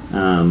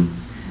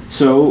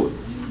 So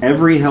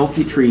every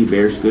healthy tree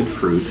bears good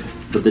fruit,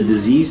 but the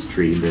diseased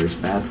tree bears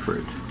bad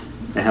fruit.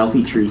 A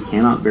healthy tree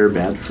cannot bear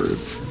bad fruit,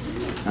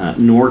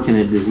 nor can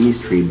a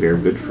diseased tree bear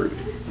good fruit.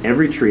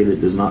 Every tree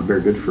that does not bear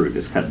good fruit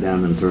is cut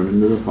down and thrown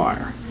into the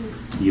fire.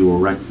 You will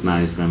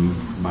recognize them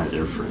by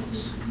their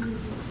fruits.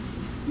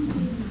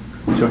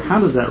 So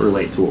how does that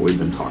relate to what we've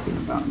been talking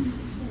about?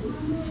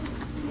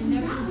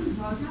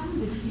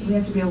 We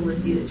have to be able to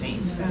see the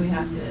change. And we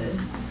have to.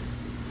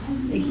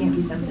 It can't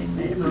be something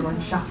that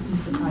everyone's shocked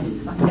and surprised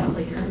to find out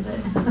later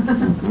that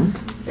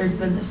there's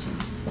been this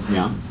change.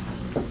 Yeah.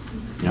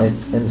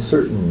 And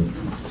certain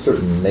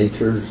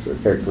natures or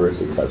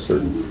characteristics have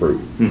certain fruit.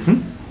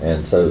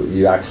 And so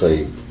you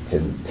actually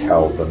can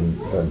tell the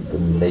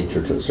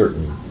nature to a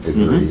certain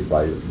degree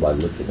by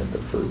looking at the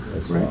fruit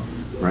as well.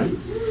 Right.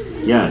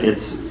 Yeah,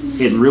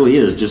 it really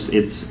is just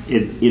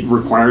it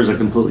requires a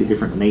completely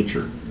different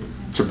nature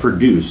to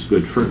produce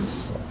good fruit.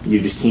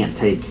 You just can't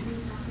take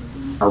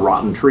a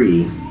rotten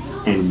tree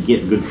and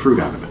get good fruit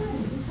out of it.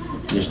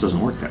 It just doesn't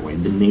work that way.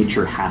 The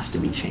nature has to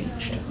be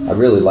changed. I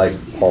really like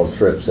Paul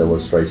Tripp's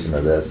illustration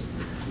of this.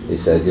 He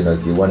said,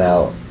 if you went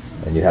out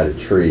and you had a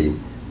tree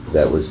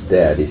that was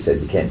dead, he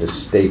said you can't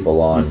just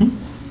staple on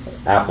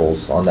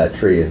apples on that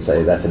tree and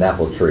say that's an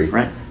apple tree.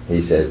 Right.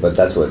 He said, but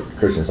that's what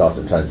Christians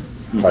often try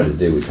to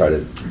do. We try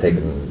to take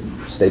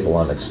and staple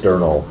on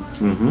external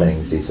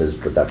things. He says,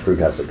 but that fruit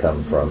has to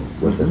come from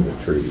within the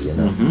tree. That's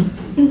a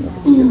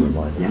good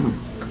reminder. Yeah,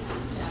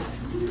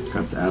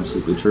 that's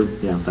absolutely true.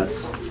 Yeah,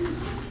 that's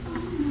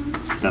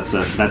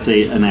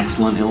an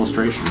excellent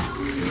illustration.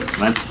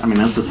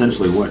 That's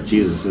essentially what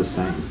Jesus is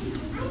saying.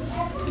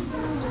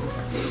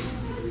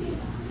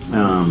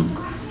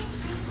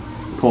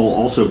 Paul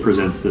also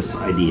presents this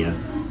idea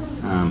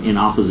in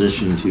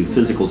opposition to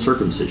physical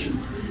circumcision.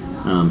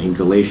 In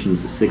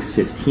Galatians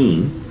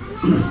 6:15,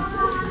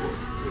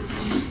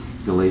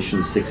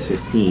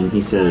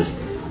 he says,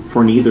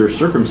 "For neither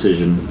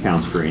circumcision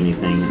counts for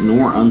anything,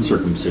 nor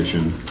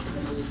uncircumcision,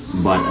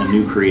 but a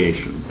new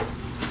creation."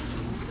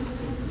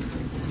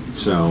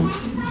 So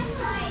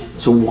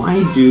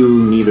why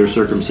do neither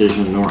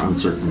circumcision nor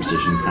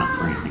uncircumcision count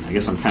for anything? I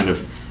guess I'm kind of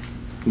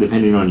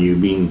depending on you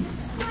being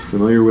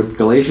familiar with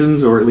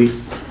Galatians, or at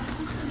least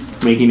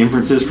making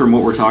inferences from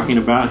what we're talking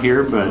about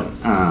here, but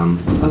I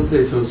would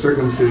say so.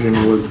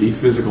 Circumcision was the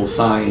physical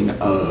sign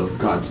of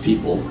God's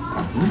people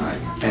at the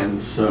time,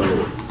 and so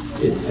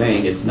it's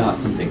saying it's not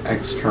something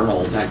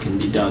external that can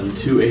be done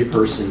to a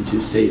person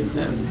to save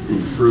them. The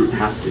fruit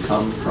has to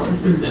come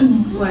from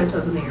within. Well, it's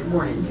not something you're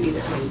born into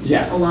either.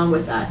 Yeah. Along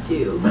with that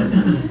too, but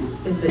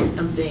if it's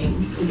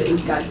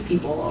God's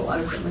people, a lot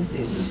of them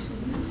assume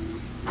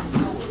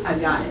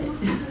I've got it.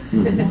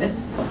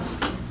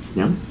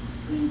 yeah.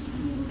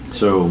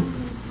 So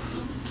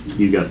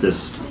you got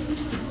this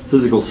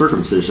physical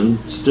circumcision.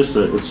 It's just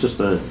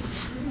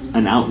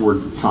an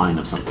outward sign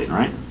of something,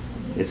 right?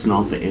 It's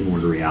not the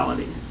inward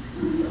reality.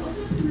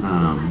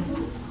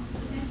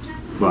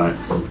 But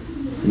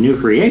the new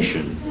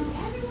creation,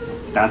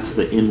 that's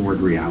the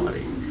inward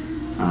reality.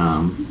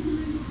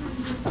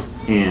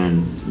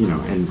 And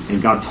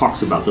God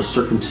talks about the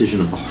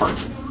circumcision of the heart.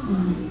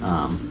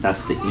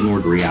 That's the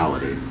inward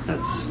reality.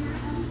 That's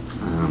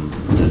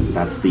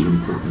the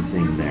important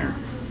thing there.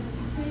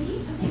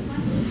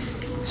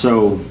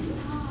 So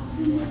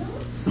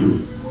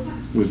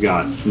we've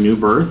got new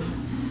birth,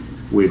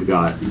 we've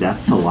got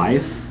death to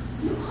life,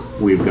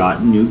 we've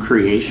got new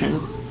creation.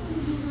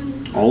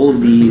 All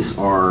of these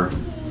are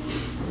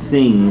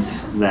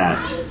things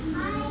that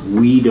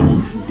we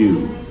don't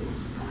do,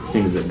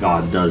 things that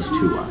God does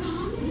to us.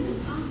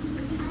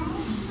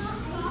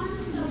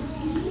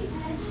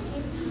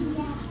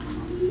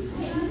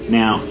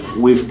 Now,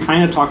 we've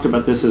kind of talked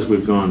about this as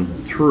we've gone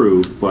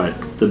through, but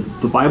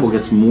the Bible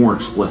gets more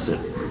explicit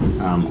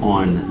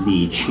on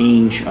the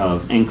change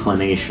of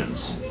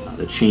inclinations,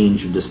 the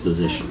change of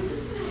disposition.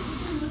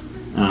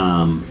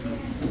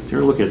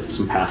 Here, look at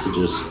some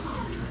passages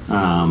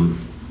from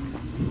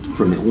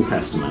the Old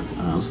Testament.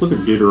 Let's look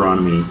at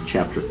Deuteronomy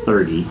chapter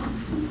 30,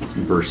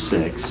 verse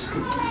 6.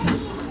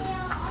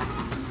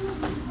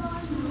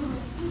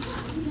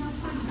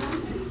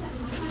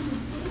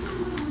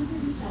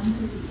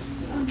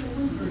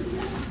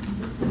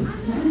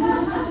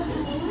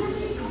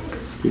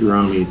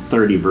 Deuteronomy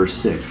 30, verse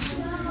 6.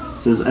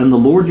 It says, "And the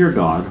Lord your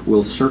God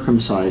will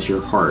circumcise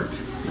your heart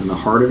and the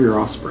heart of your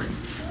offspring,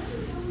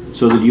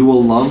 so that you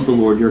will love the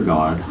Lord your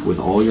God with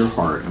all your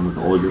heart and with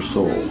all your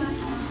soul,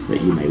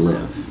 that you may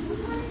live."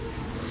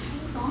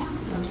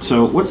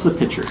 So what's the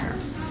picture here?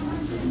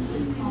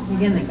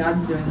 Again, that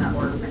God's doing that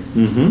work.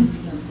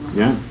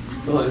 Yeah.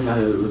 Well, and that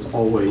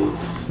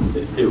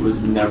it was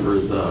never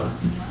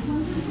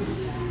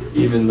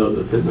even though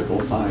the physical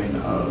sign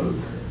of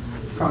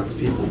God's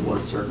people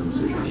was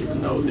circumcision,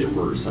 even though they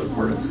were set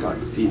apart as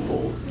God's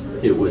people,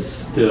 it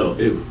was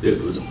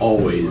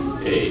always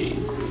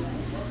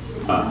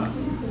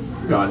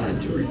God had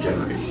to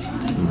regenerate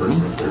the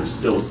person.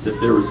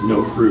 There was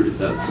no fruit if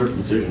that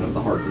circumcision of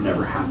the heart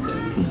never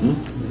happened.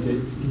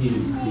 It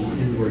needed the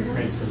inward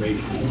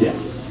transformation.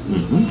 Yes.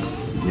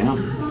 Yeah.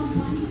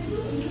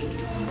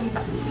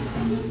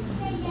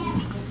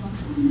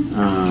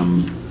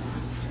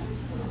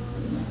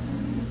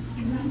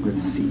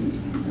 Let's see.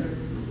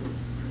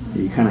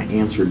 You kind of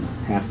answered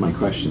half my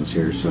questions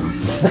here, so.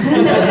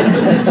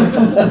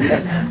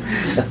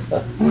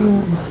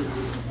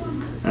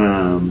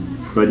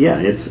 But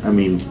yeah,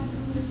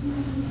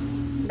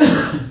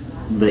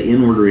 the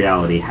inward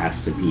reality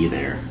has to be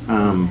there.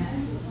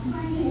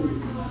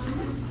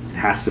 It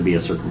has to be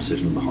a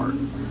circumcision of the heart.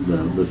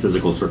 The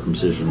physical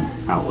circumcision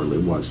outwardly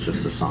was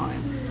just a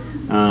sign.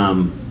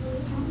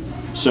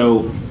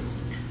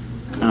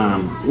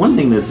 One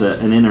thing that's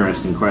an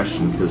interesting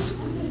question, because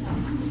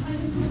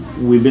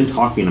we've been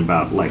talking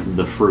about like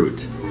the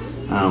fruit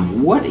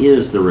What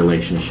is the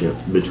relationship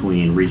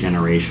between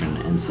regeneration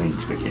and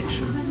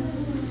sanctification?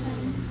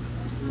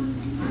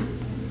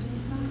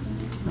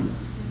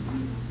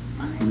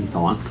 Any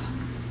thoughts?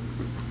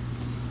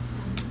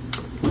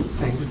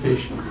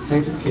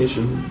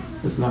 Sanctification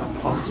is not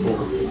possible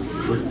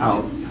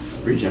without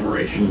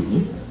regeneration.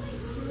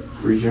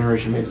 Mm-hmm.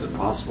 Regeneration makes it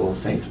possible.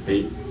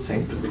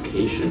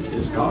 Sanctification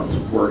is God's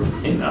work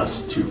in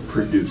us to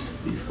produce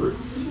the fruit.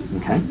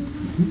 Okay.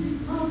 Mm-hmm.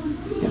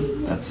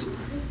 Yeah,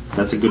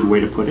 that's a good way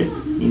to put it.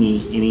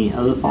 Any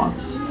other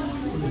thoughts?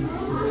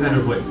 It's kind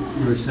of what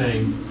you were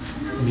saying.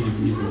 I mean,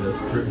 you're using the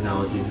fruit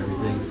analogy and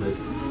everything, but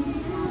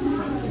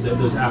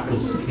those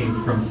apples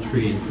came from the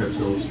tree in Tripp's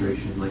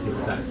illustration. Like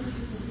it's that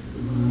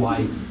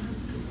life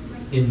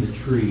in the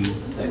tree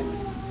that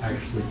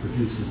actually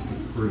produces the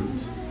fruit.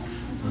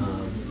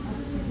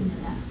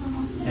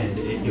 And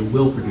it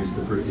will produce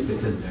the fruit if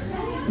it's in there.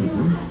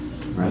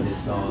 Mm-hmm. Right. But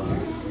it's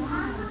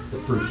the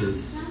fruit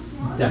is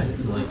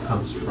definitely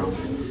comes from it.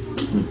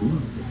 Mm-hmm.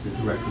 It's a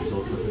direct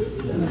result of it.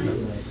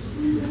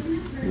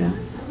 Yeah.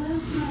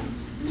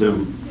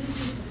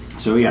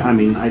 So yeah, I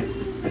mean, I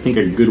think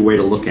a good way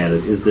to look at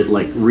it is that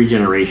like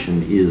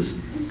regeneration is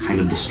kind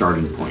of the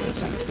starting point of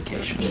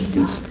sanctification.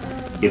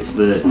 It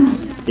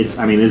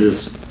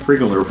is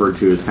frequently referred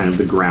to as kind of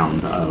the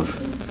ground of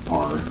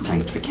our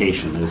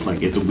sanctification.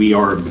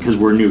 Because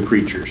we're new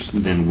creatures,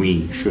 then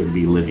we should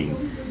be living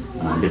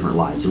different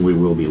lives, and we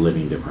will be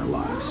living different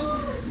lives.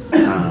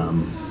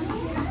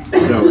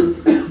 So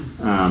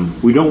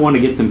we don't want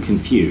to get them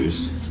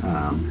confused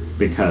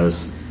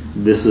because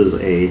this is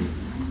a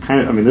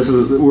kind of,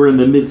 we're in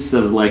the midst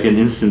of like an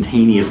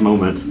instantaneous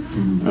moment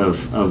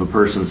of a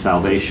person's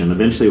salvation.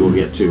 Eventually we'll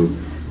get to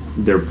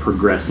their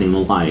progressing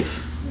life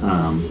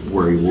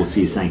where we'll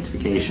see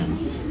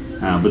sanctification.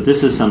 But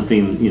this is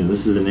something,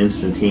 this is an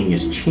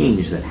instantaneous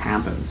change that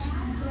happens.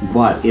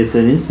 But it's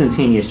an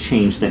instantaneous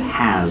change that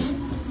has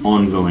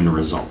ongoing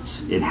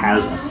results. It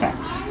has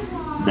effects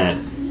that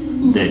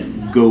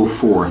go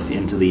forth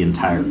into the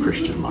entire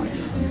Christian life.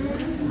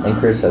 And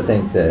Chris, I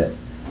think that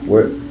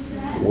where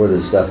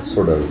this stuff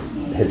sort of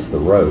hits the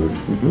road,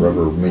 the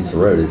rubber meets the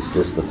road, is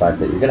just the fact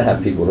that you're going to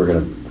have people who are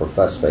going to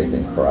profess faith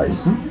in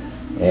Christ.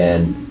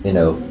 And,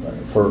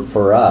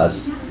 for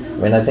us,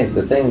 I think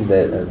the thing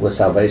that with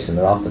salvation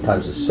that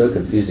oftentimes is so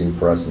confusing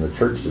for us in the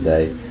church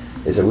today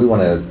is that we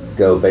want to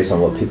go based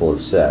on what people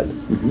have said.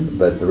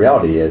 But the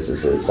reality is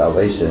that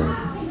salvation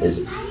is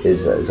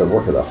a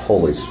work of the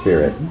Holy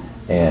Spirit.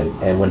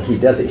 And when He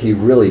does it, He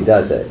really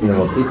does it.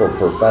 When people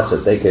profess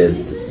it, they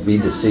could be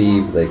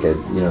deceived, they could,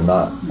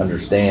 not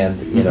understand,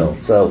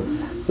 so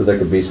there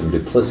could be some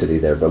duplicity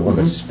there. But when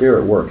the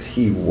Spirit works,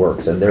 He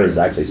works, and there is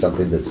actually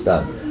something that's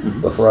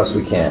done. But for us,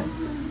 we can't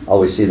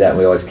always see that, and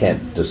we always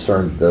can't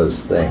discern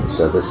those things.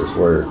 So this is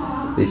where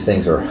these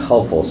things are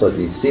helpful. So if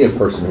you see a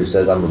person who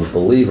says, I'm a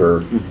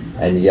believer,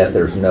 and yet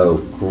there's no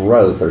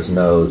growth, there's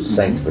no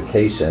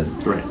sanctification,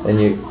 then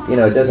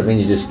it doesn't mean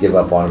you just give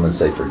up on them and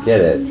say,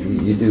 forget it.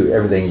 You do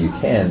everything you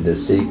can to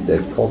seek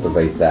to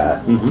cultivate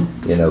that,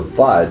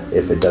 but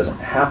if it doesn't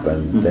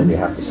happen, then you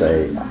have to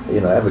say,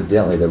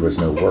 evidently there was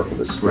no work of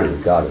the Spirit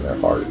of God in their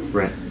heart.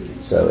 Right.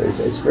 So it's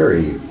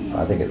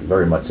I think it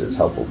very much is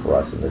helpful for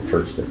us in the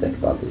church to think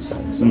about these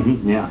things.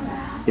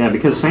 Yeah,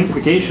 because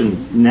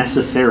sanctification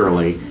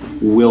necessarily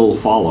will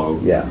follow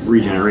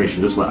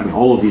regeneration. Just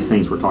all of these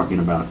things we're talking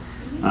about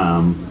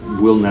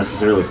will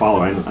necessarily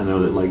follow. I know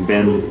that like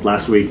Ben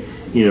last week,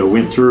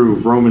 went through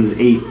Romans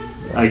 8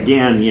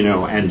 again,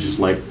 and just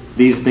like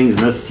these things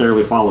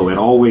necessarily follow. It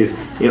always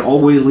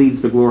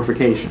leads to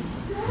glorification.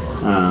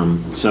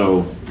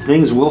 So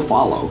things will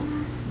follow,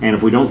 and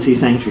if we don't see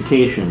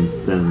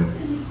sanctification, then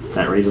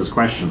that raises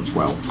questions.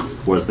 Well,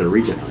 was there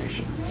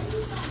regeneration?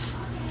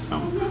 I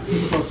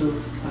think it's also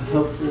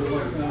helpful,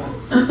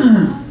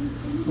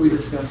 we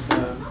discussed,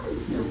 Ben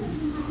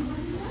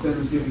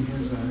was giving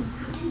his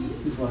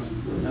lesson.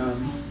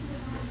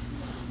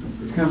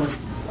 It's kind of like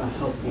a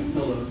helpful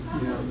pillow,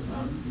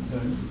 to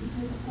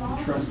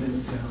trust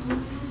into.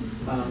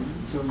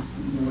 So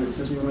when it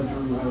says we went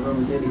through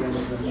Romans 8 again,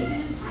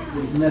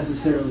 this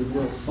necessarily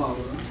will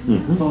follow. It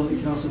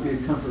can also be a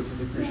comfort to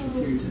the Christian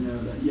too to know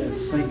that yes,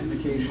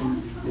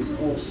 sanctification is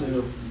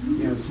also,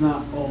 it's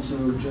not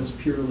also just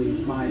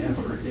purely my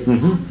effort.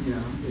 It's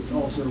it's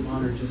also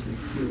monergistic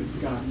too.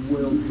 God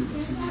will do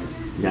this in you.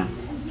 Yeah,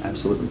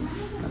 absolutely.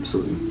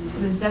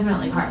 It's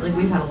definitely hard. Like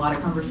we've had a lot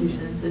of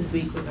conversations this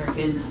week with our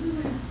kids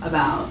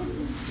about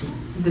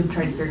them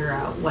trying to figure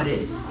out what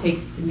it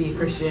takes to be a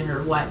Christian,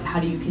 or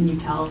can you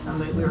tell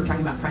somebody. We were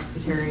talking about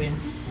Presbyterian,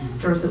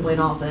 Joseph and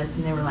all this,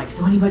 and they were like,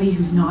 so anybody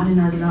who's not in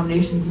our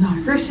denomination is not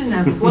a Christian? And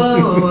I was like,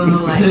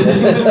 whoa,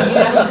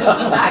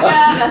 back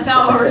up, that's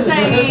not what we're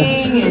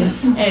saying.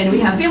 And we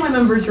have family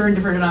members who are in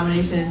different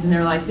denominations, and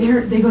they're like,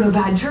 they go to a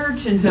bad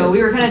church. And so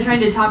we were kind of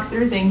trying to talk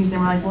through things, and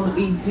we're like, well,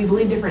 we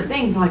believe different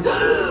things. And we're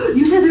like,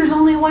 you said there's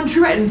only one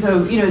true. And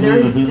so,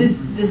 there's just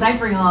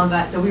deciphering all of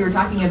that. So we were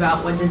talking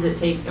about what does it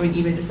take,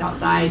 even just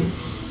outside,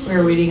 we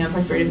were waiting on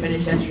Presbyterian to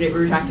finish yesterday, we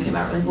were talking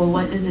about,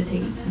 what does it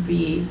take to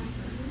be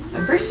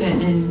a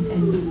Christian? And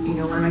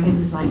one of my kids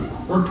is like,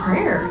 well,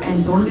 prayer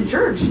and going to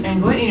church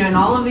and going, and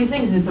all of these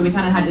things. And so we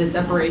kind of had to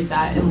separate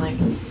that. And like,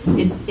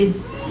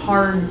 it's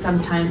hard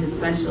sometimes,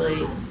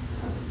 especially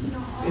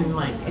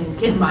in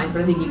kids' minds,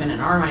 but I think even in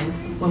our minds,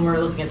 when we're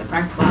looking at the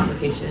practical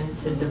application,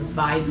 to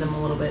divide them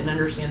a little bit and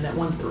understand that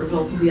one's the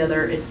result of the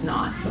other. It's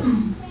not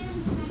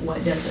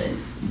what does it.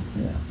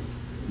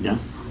 Yeah,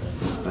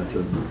 that's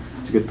a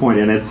good point,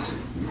 and that's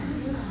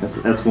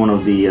one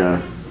of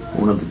the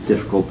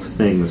difficult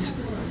things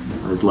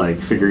is like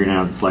figuring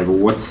out. It's like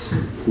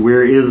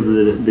where is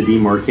the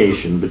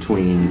demarcation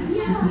between,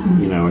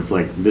 it's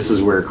like this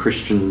is where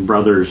Christian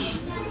brothers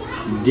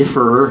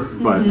differ,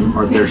 but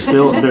they're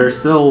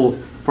still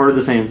part of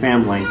the same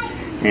family,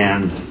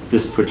 and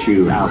this puts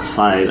you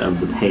outside of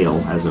the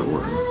pale, as it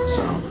were.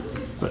 So,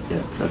 but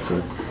yeah, it's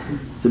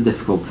a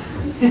difficult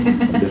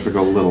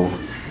little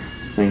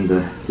thing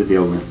to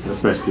deal with,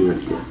 especially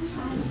with kids.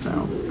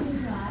 So,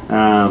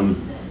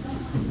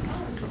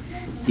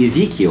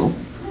 Ezekiel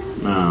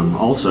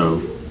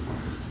also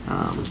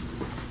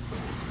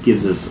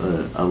gives us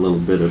a little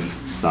bit of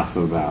stuff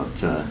about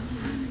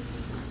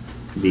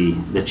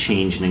the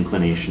change in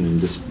inclination and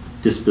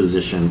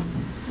disposition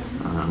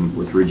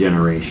with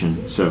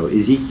regeneration. So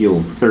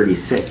Ezekiel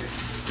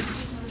 36,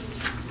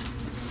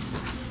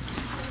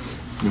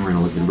 and we're going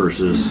to look at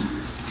verses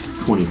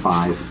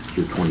 25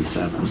 through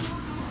 27.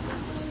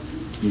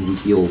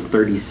 Ezekiel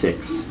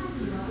 36,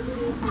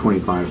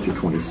 25 through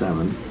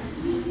 27.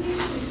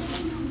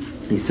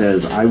 He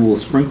says, I will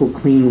sprinkle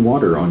clean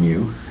water on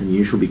you, and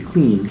you shall be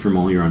clean from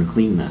all your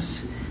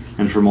uncleanness,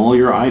 and from all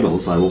your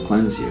idols I will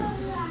cleanse you.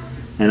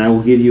 And I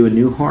will give you a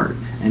new heart,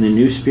 and a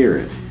new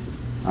spirit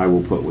I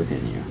will put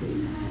within you.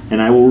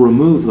 And I will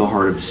remove the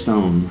heart of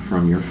stone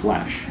from your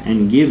flesh,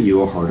 and give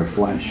you a heart of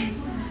flesh.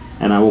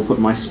 And I will put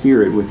my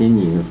spirit within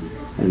you,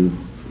 and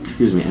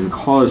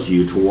cause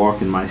you to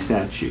walk in my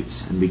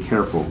statutes, and be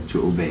careful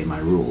to obey my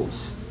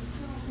rules.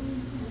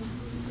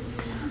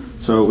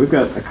 So we've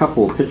got a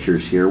couple of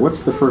pictures here.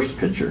 What's the first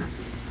picture?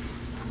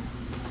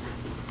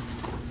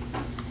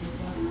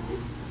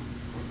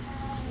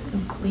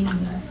 Of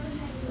cleanness,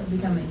 of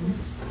becoming,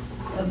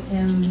 of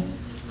him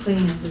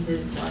cleaning us with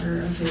his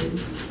water, of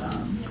his...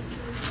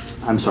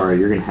 I'm sorry,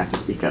 you're going to have to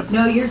speak up.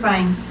 No, you're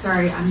fine.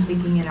 Sorry, I'm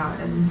thinking it out,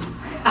 and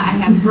I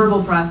have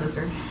verbal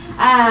processor.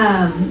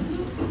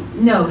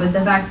 No, but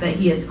the fact that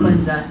he has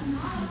cleansed us.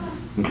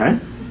 Okay.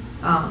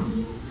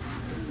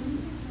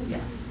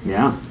 Yeah.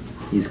 Yeah,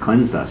 he's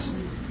cleansed us,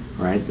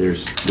 right?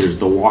 There's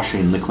the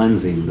washing, the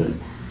cleansing, But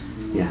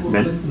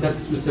that's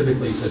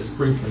specifically says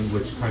sprinkling,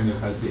 which kind of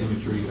has the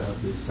imagery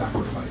of the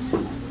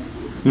sacrifices.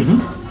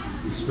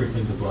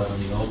 Sprinkling the blood on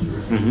the altar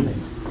and everything.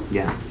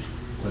 Yeah.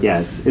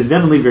 Yeah, it's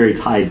definitely very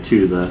tied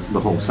to the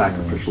whole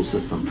sacrificial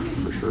system,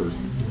 for sure.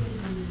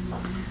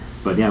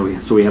 But yeah,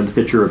 we have the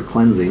picture of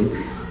cleansing.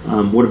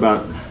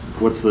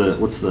 What's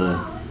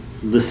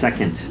the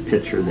second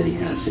picture that he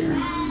has here?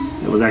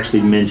 It was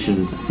actually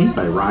mentioned, I think,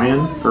 by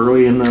Ryan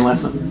early in the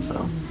lesson.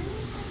 So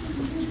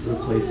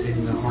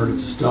replacing the heart of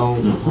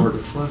stone with heart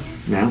of flesh.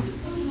 Yeah.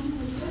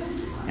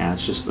 Yeah,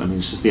 it's just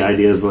the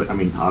idea is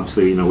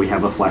obviously, we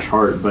have a flesh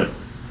heart, but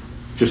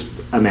just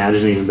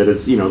imagining that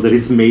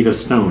it's made of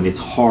stone. It's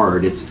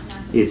hard.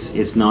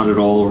 It's not at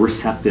all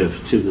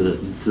receptive to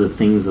the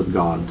things of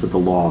God, to the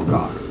law of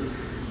God,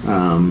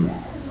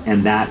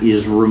 and that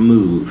is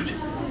removed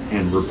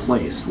and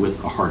replaced with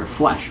a heart of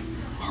flesh,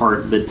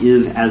 heart that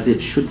is as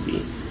it should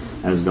be,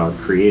 as God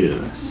created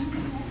us.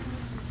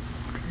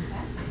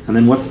 And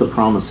then what's the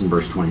promise in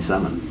verse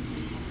 27?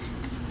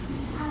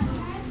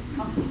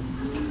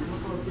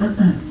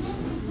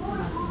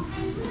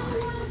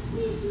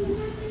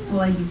 Well,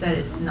 like you said,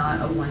 it's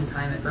not a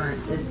one-time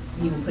occurrence. It's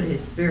He will put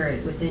His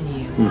Spirit within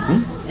you,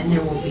 and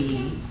there will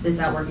be this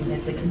outworking.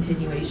 It's a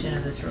continuation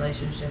of this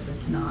relationship.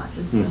 It's not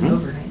just an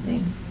overnight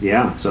thing.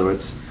 Yeah. So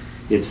it's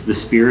the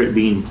Spirit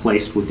being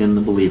placed within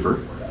the believer,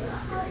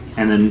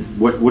 and then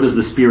what does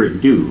the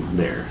Spirit do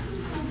there?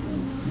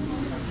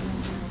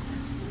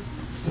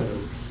 It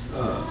says,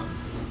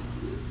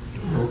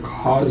 will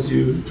cause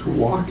you to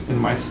walk in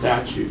my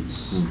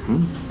statutes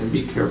and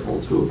be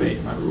careful to obey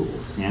my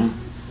rules. Yeah.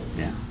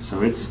 Yeah,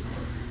 so it's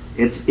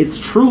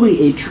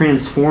truly a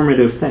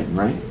transformative thing,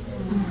 right?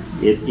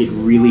 It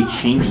really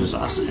changes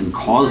us and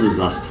causes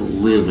us to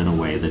live in a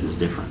way that is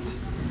different.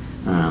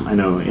 I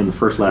know in the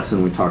first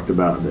lesson we talked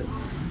about that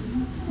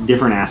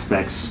different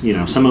aspects.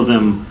 Some of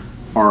them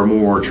are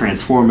more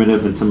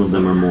transformative and some of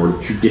them are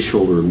more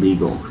judicial or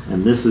legal.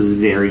 And this is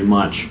very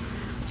much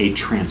a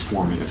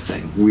transformative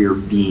thing. We are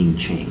being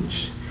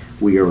changed.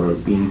 We are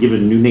being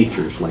given new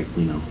natures, like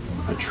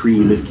a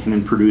tree that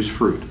can produce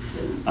fruit.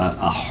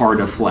 A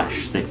heart of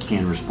flesh that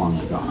can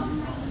respond to God.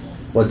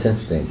 What's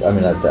interesting,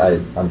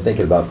 I'm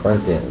thinking about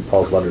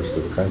Paul's letters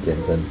to the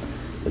Corinthians, and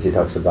as he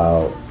talks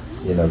about,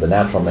 the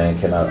natural man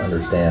cannot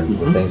understand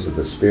the things of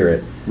the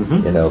Spirit,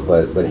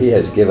 but he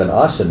has given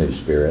us a new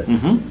spirit,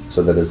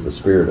 so that as the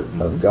Spirit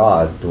of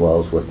God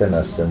dwells within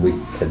us, and we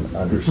can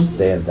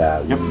understand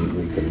that,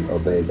 we can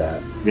obey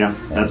that. Yeah,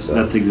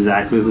 that's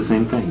exactly the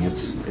same thing.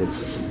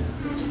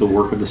 It's the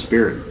work of the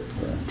Spirit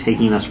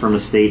taking us from a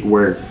state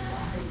where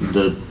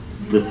the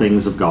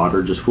things of God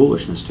are just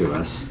foolishness to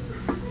us,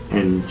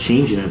 and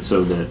changing it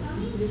so that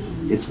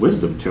it's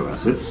wisdom to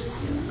us.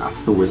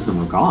 That's the wisdom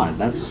of God.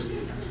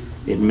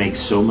 It makes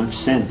so much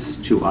sense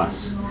to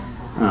us.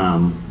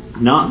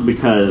 Not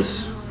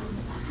because,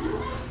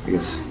 I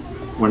guess,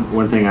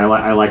 one thing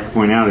I like to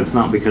point out, it's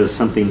not because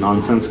something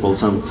nonsensical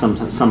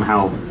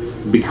somehow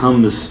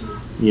becomes,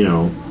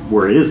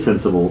 where it is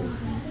sensible.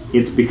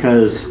 It's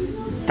because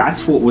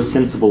that's what was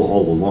sensible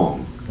all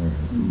along.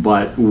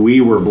 But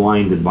we were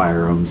blinded by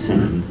our own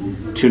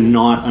sin to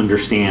not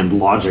understand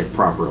logic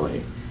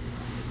properly.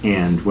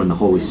 And when the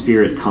Holy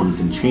Spirit comes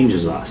and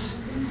changes us,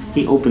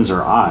 He opens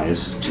our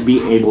eyes to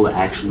be able to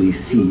actually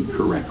see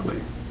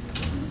correctly.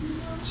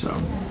 So,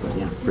 but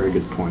yeah, very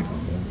good point.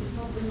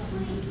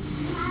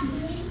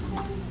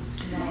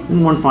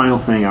 And one final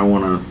thing I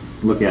want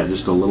to look at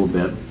just a little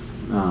bit.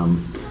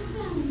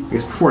 I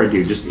guess before I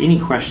do, just any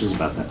questions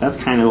about that? That's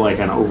kind of like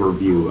an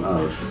overview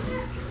of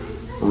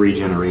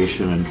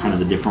regeneration and kind of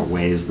the different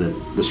ways that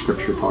the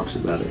Scripture talks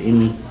about it.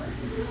 Any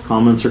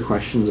comments or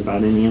questions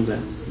about any of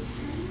that?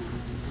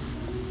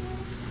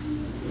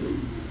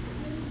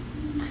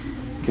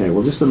 Okay,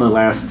 well, just in the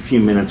last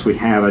few minutes we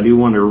have, I do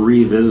want to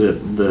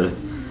revisit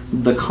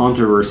the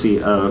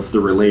controversy of the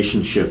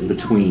relationship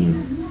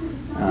between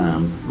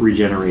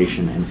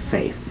regeneration and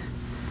faith.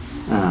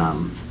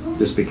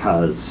 Just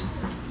because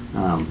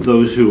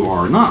those who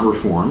are not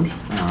Reformed,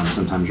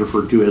 sometimes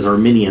referred to as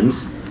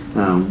Arminians,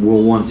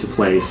 will want to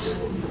place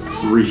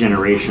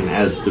regeneration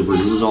as the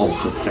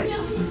result of faith.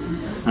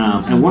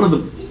 And one of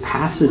the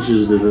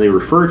passages that they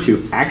refer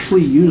to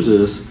actually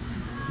uses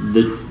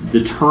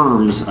the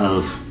terms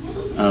of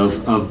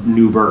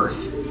new birth.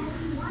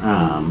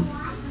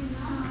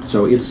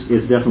 So it's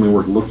definitely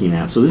worth looking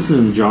at. So this is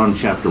in John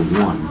chapter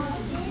 1.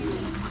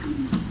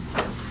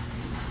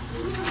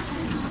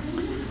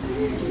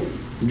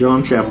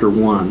 John chapter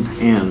 1,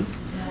 and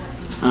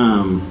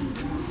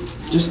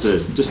just to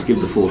give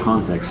the full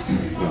context,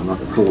 well, not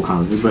the full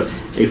context, but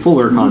a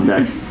fuller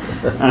context,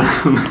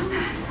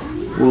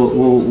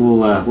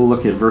 we'll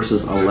look at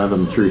verses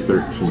 11 through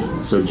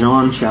 13. So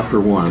John chapter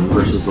 1,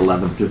 verses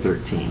 11 through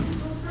 13.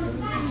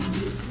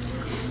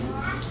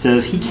 It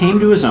says, He came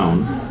to His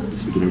own,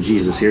 speaking of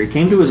Jesus here, He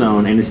came to His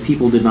own, and His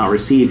people did not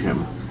receive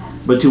Him.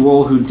 But to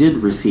all who did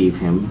receive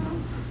Him,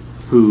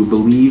 who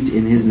believed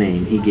in His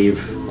name, He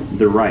gave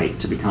the right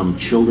to become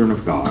children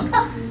of God,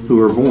 who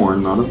are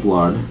born not of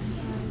blood,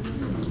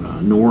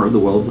 nor of the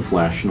will of the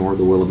flesh, nor of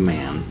the will of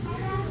man,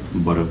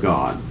 but of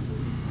God.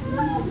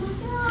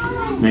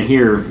 Now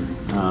here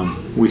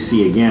we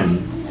see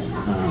again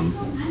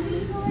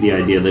the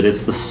idea that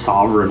it's the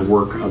sovereign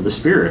work of the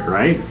Spirit,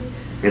 right?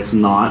 It's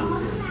not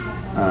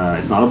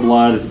of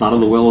blood, it's not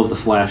of the will of the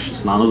flesh,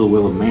 it's not of the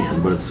will of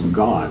man, but it's of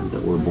God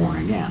that we're born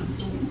again.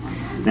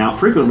 Now,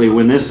 frequently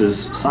when this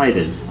is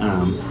cited,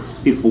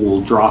 people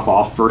will drop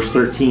off verse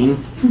 13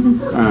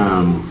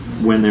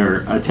 when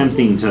they're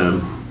attempting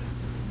to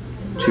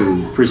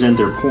present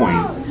their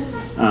point,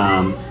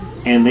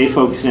 and they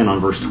focus in on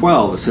verse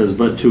 12. It says,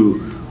 But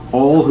to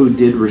all who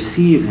did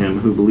receive Him,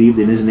 who believed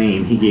in His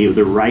name, He gave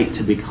the right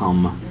to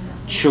become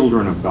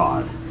children of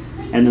God.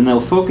 And then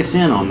they'll focus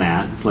in on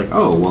that. It's like,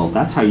 oh, well,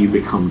 that's how you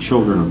become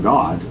children of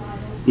God,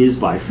 is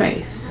by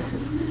faith.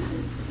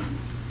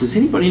 Does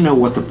anybody know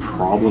what the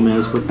problem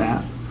is with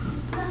that?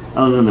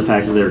 Other than the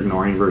fact that they're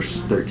ignoring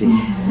verse 13.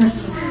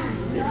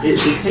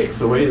 It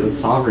takes away the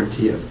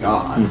sovereignty of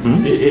God.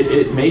 Mm-hmm.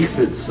 It makes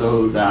it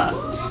so that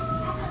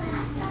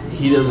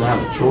He doesn't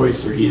have a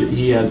choice, or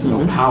He has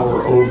no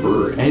power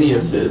over any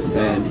of this,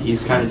 and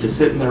He's kind of just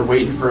sitting there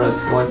waiting for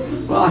us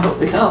going, well, I hope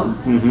they come.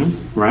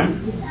 Mm-hmm. Right?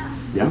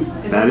 Yeah,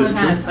 that is true.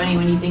 It's kind of funny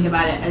when you think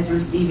about it as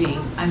receiving.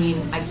 I mean,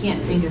 I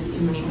can't think of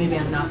too many, maybe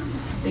I'm not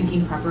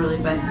thinking properly,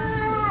 but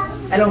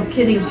I can't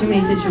think of too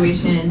many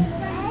situations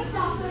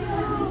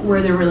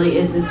where there really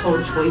is this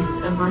whole choice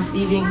of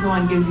receiving.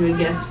 Someone gives you a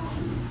gift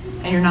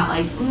and you're not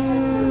like,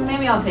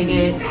 maybe I'll take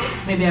it,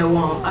 maybe I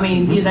won't. I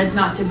mean, that's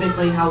not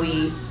typically how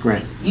we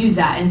use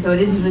that. And so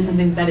it is usually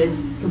something that is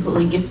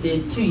completely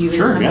gifted to you.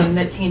 Sure, it's something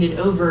that's handed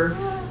over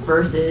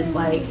versus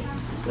like,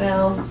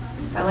 well,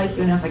 if I like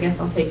you enough, I guess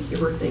I'll take your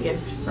birthday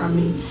gift from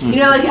me. You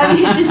know, like, I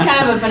mean, it's just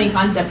kind of a funny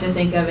concept to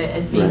think of it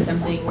as being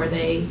something where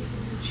they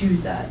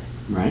choose that.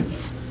 Right.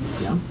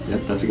 Yeah.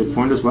 Yep, that's a good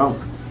point as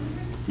well.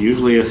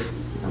 Usually if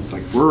it's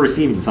like we're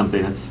receiving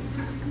something,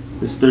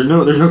 there's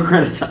no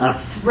credit to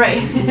us.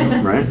 Right.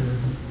 Right?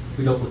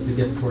 We don't look the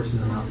gift horse in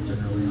the mouth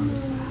generally,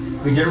 honestly.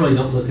 We generally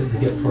don't look at the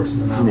gift horse in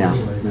the mouth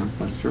anyways. Yeah,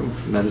 that's true.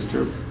 That is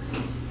true.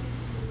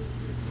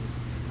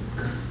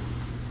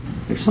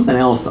 There's something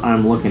else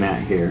I'm looking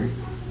at here.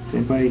 Does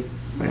anybody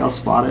else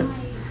spot it?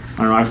 I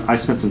don't know. I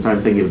spent some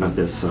time thinking about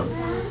this, so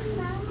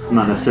I'm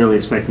not necessarily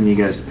expecting you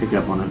guys to pick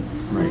up on it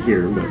right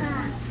here, but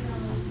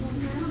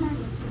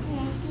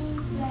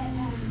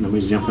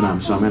nobody's jumping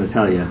up, so I'm going to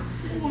tell you.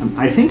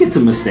 I think it's a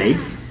mistake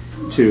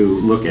to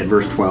look at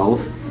verse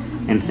 12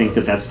 and think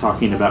that that's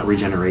talking about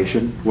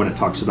regeneration when it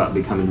talks about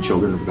becoming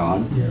children of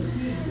God. Yeah.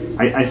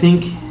 I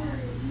think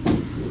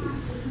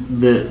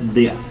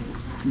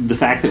the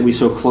fact that we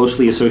so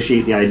closely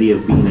associate the idea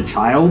of being a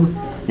child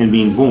and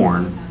being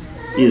born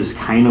is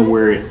kind of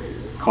where it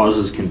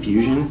causes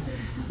confusion.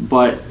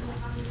 But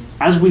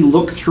as we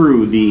look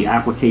through the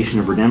application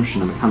of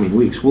redemption in the coming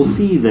weeks, we'll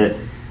see that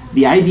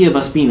the idea of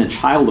us being a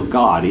child of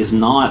God is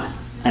not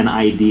an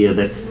idea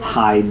that's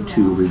tied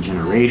to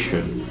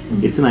regeneration.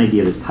 It's an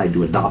idea that's tied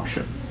to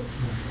adoption.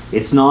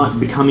 It's not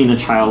becoming a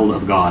child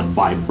of God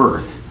by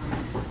birth.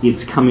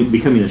 It's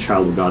becoming a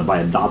child of God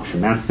by adoption.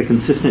 That's the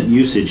consistent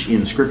usage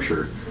in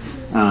Scripture.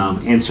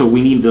 And so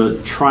we need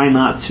to try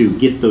not to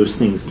get those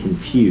things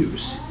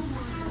confused.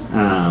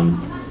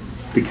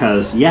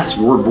 Because yes,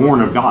 we're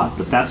born of God,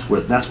 but that's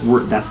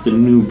the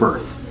new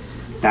birth.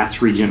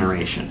 That's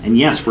regeneration. And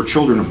yes, we're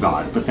children of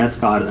God, but that's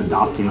God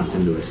adopting us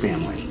into His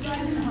family.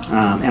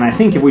 And I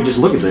think if we just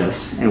look at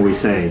this and we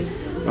say,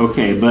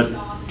 okay,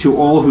 but to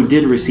all who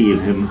did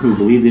receive Him, who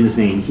believed in His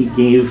name, He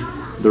gave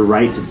the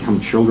right to become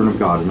children of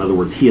God. In other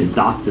words, He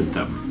adopted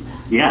them.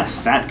 Yes,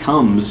 that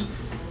comes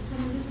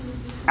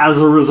as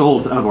a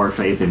result of our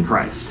faith in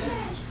Christ.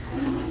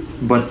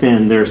 But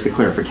then there's the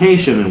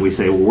clarification, and we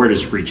say, well, where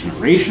does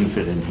regeneration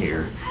fit in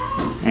here?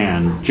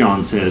 And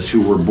John says,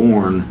 who were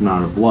born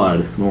not of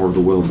blood, nor of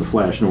the will of the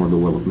flesh, nor of the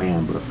will of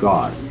man, but of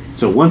God.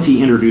 So once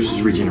he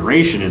introduces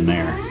regeneration in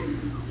there,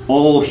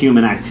 all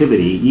human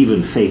activity,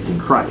 even faith in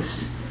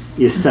Christ,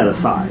 is set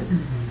aside.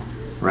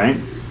 Right?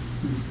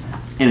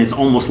 And it's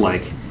almost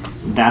like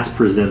that's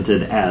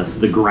presented as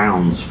the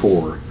grounds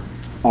for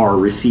our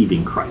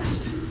receiving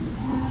Christ.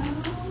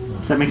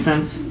 Does that make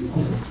sense?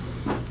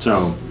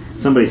 So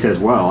somebody says,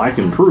 well, I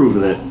can prove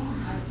that,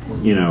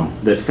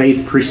 that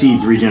faith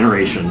precedes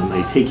regeneration, and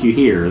they take you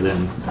here,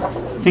 then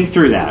think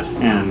through that,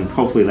 and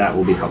hopefully that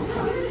will be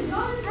helpful.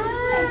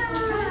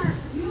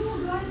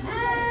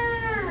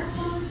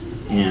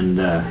 And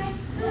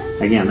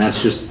again,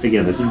 that's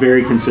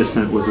very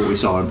consistent with what we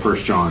saw in 1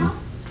 John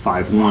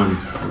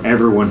 5:1.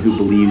 Everyone who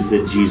believes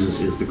that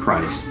Jesus is the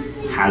Christ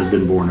has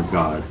been born of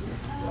God.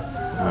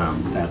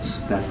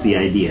 That's the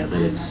idea,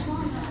 that it's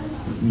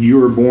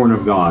you are born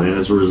of God, and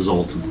as a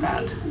result of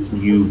that,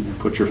 you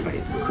put your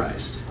faith in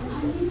Christ.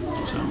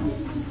 So,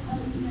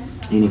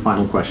 any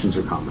final questions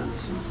or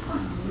comments?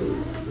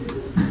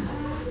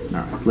 All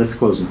right, let's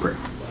close in prayer.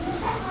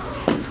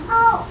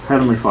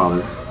 Heavenly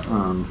Father,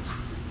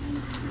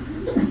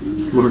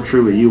 Lord,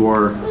 truly, you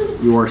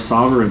are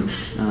sovereign.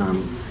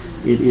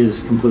 It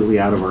is completely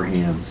out of our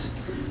hands,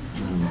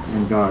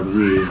 and God,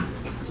 we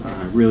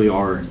really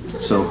are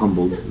so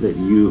humbled that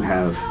you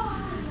have,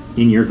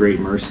 in your great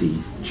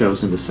mercy,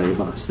 chosen to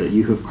save us, that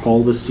you have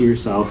called us to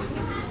yourself,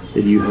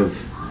 that you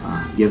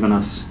have given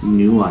us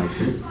new life,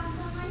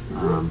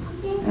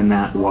 and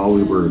that while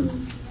we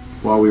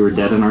were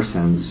dead in our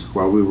sins,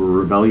 while we were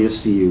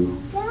rebellious to you,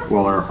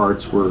 while our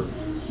hearts were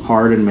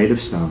hard and made of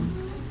stone,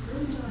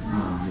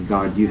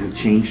 God, you have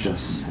changed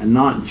us, and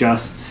not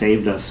just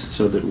saved us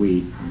so that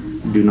we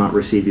do not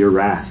receive your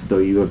wrath, though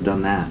you have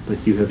done that,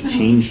 but you have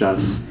changed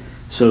us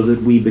so that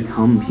we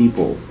become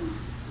people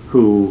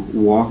who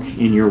walk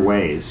in your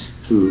ways,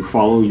 who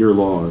follow your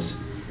laws.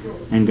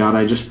 And God,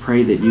 I just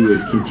pray that you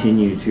would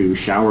continue to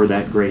shower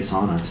that grace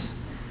on us,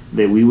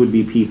 that we would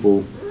be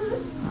people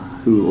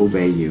who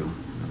obey you,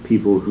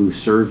 people who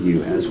serve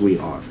you as we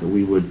ought, that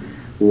we would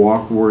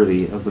walk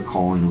worthy of the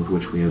calling with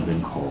which we have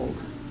been called.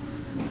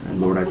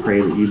 And Lord, I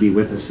pray that you be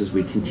with us as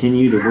we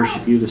continue to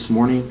worship you this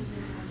morning,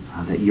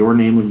 that your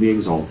name would be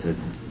exalted.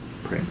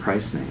 I pray in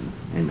Christ's name.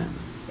 Amen.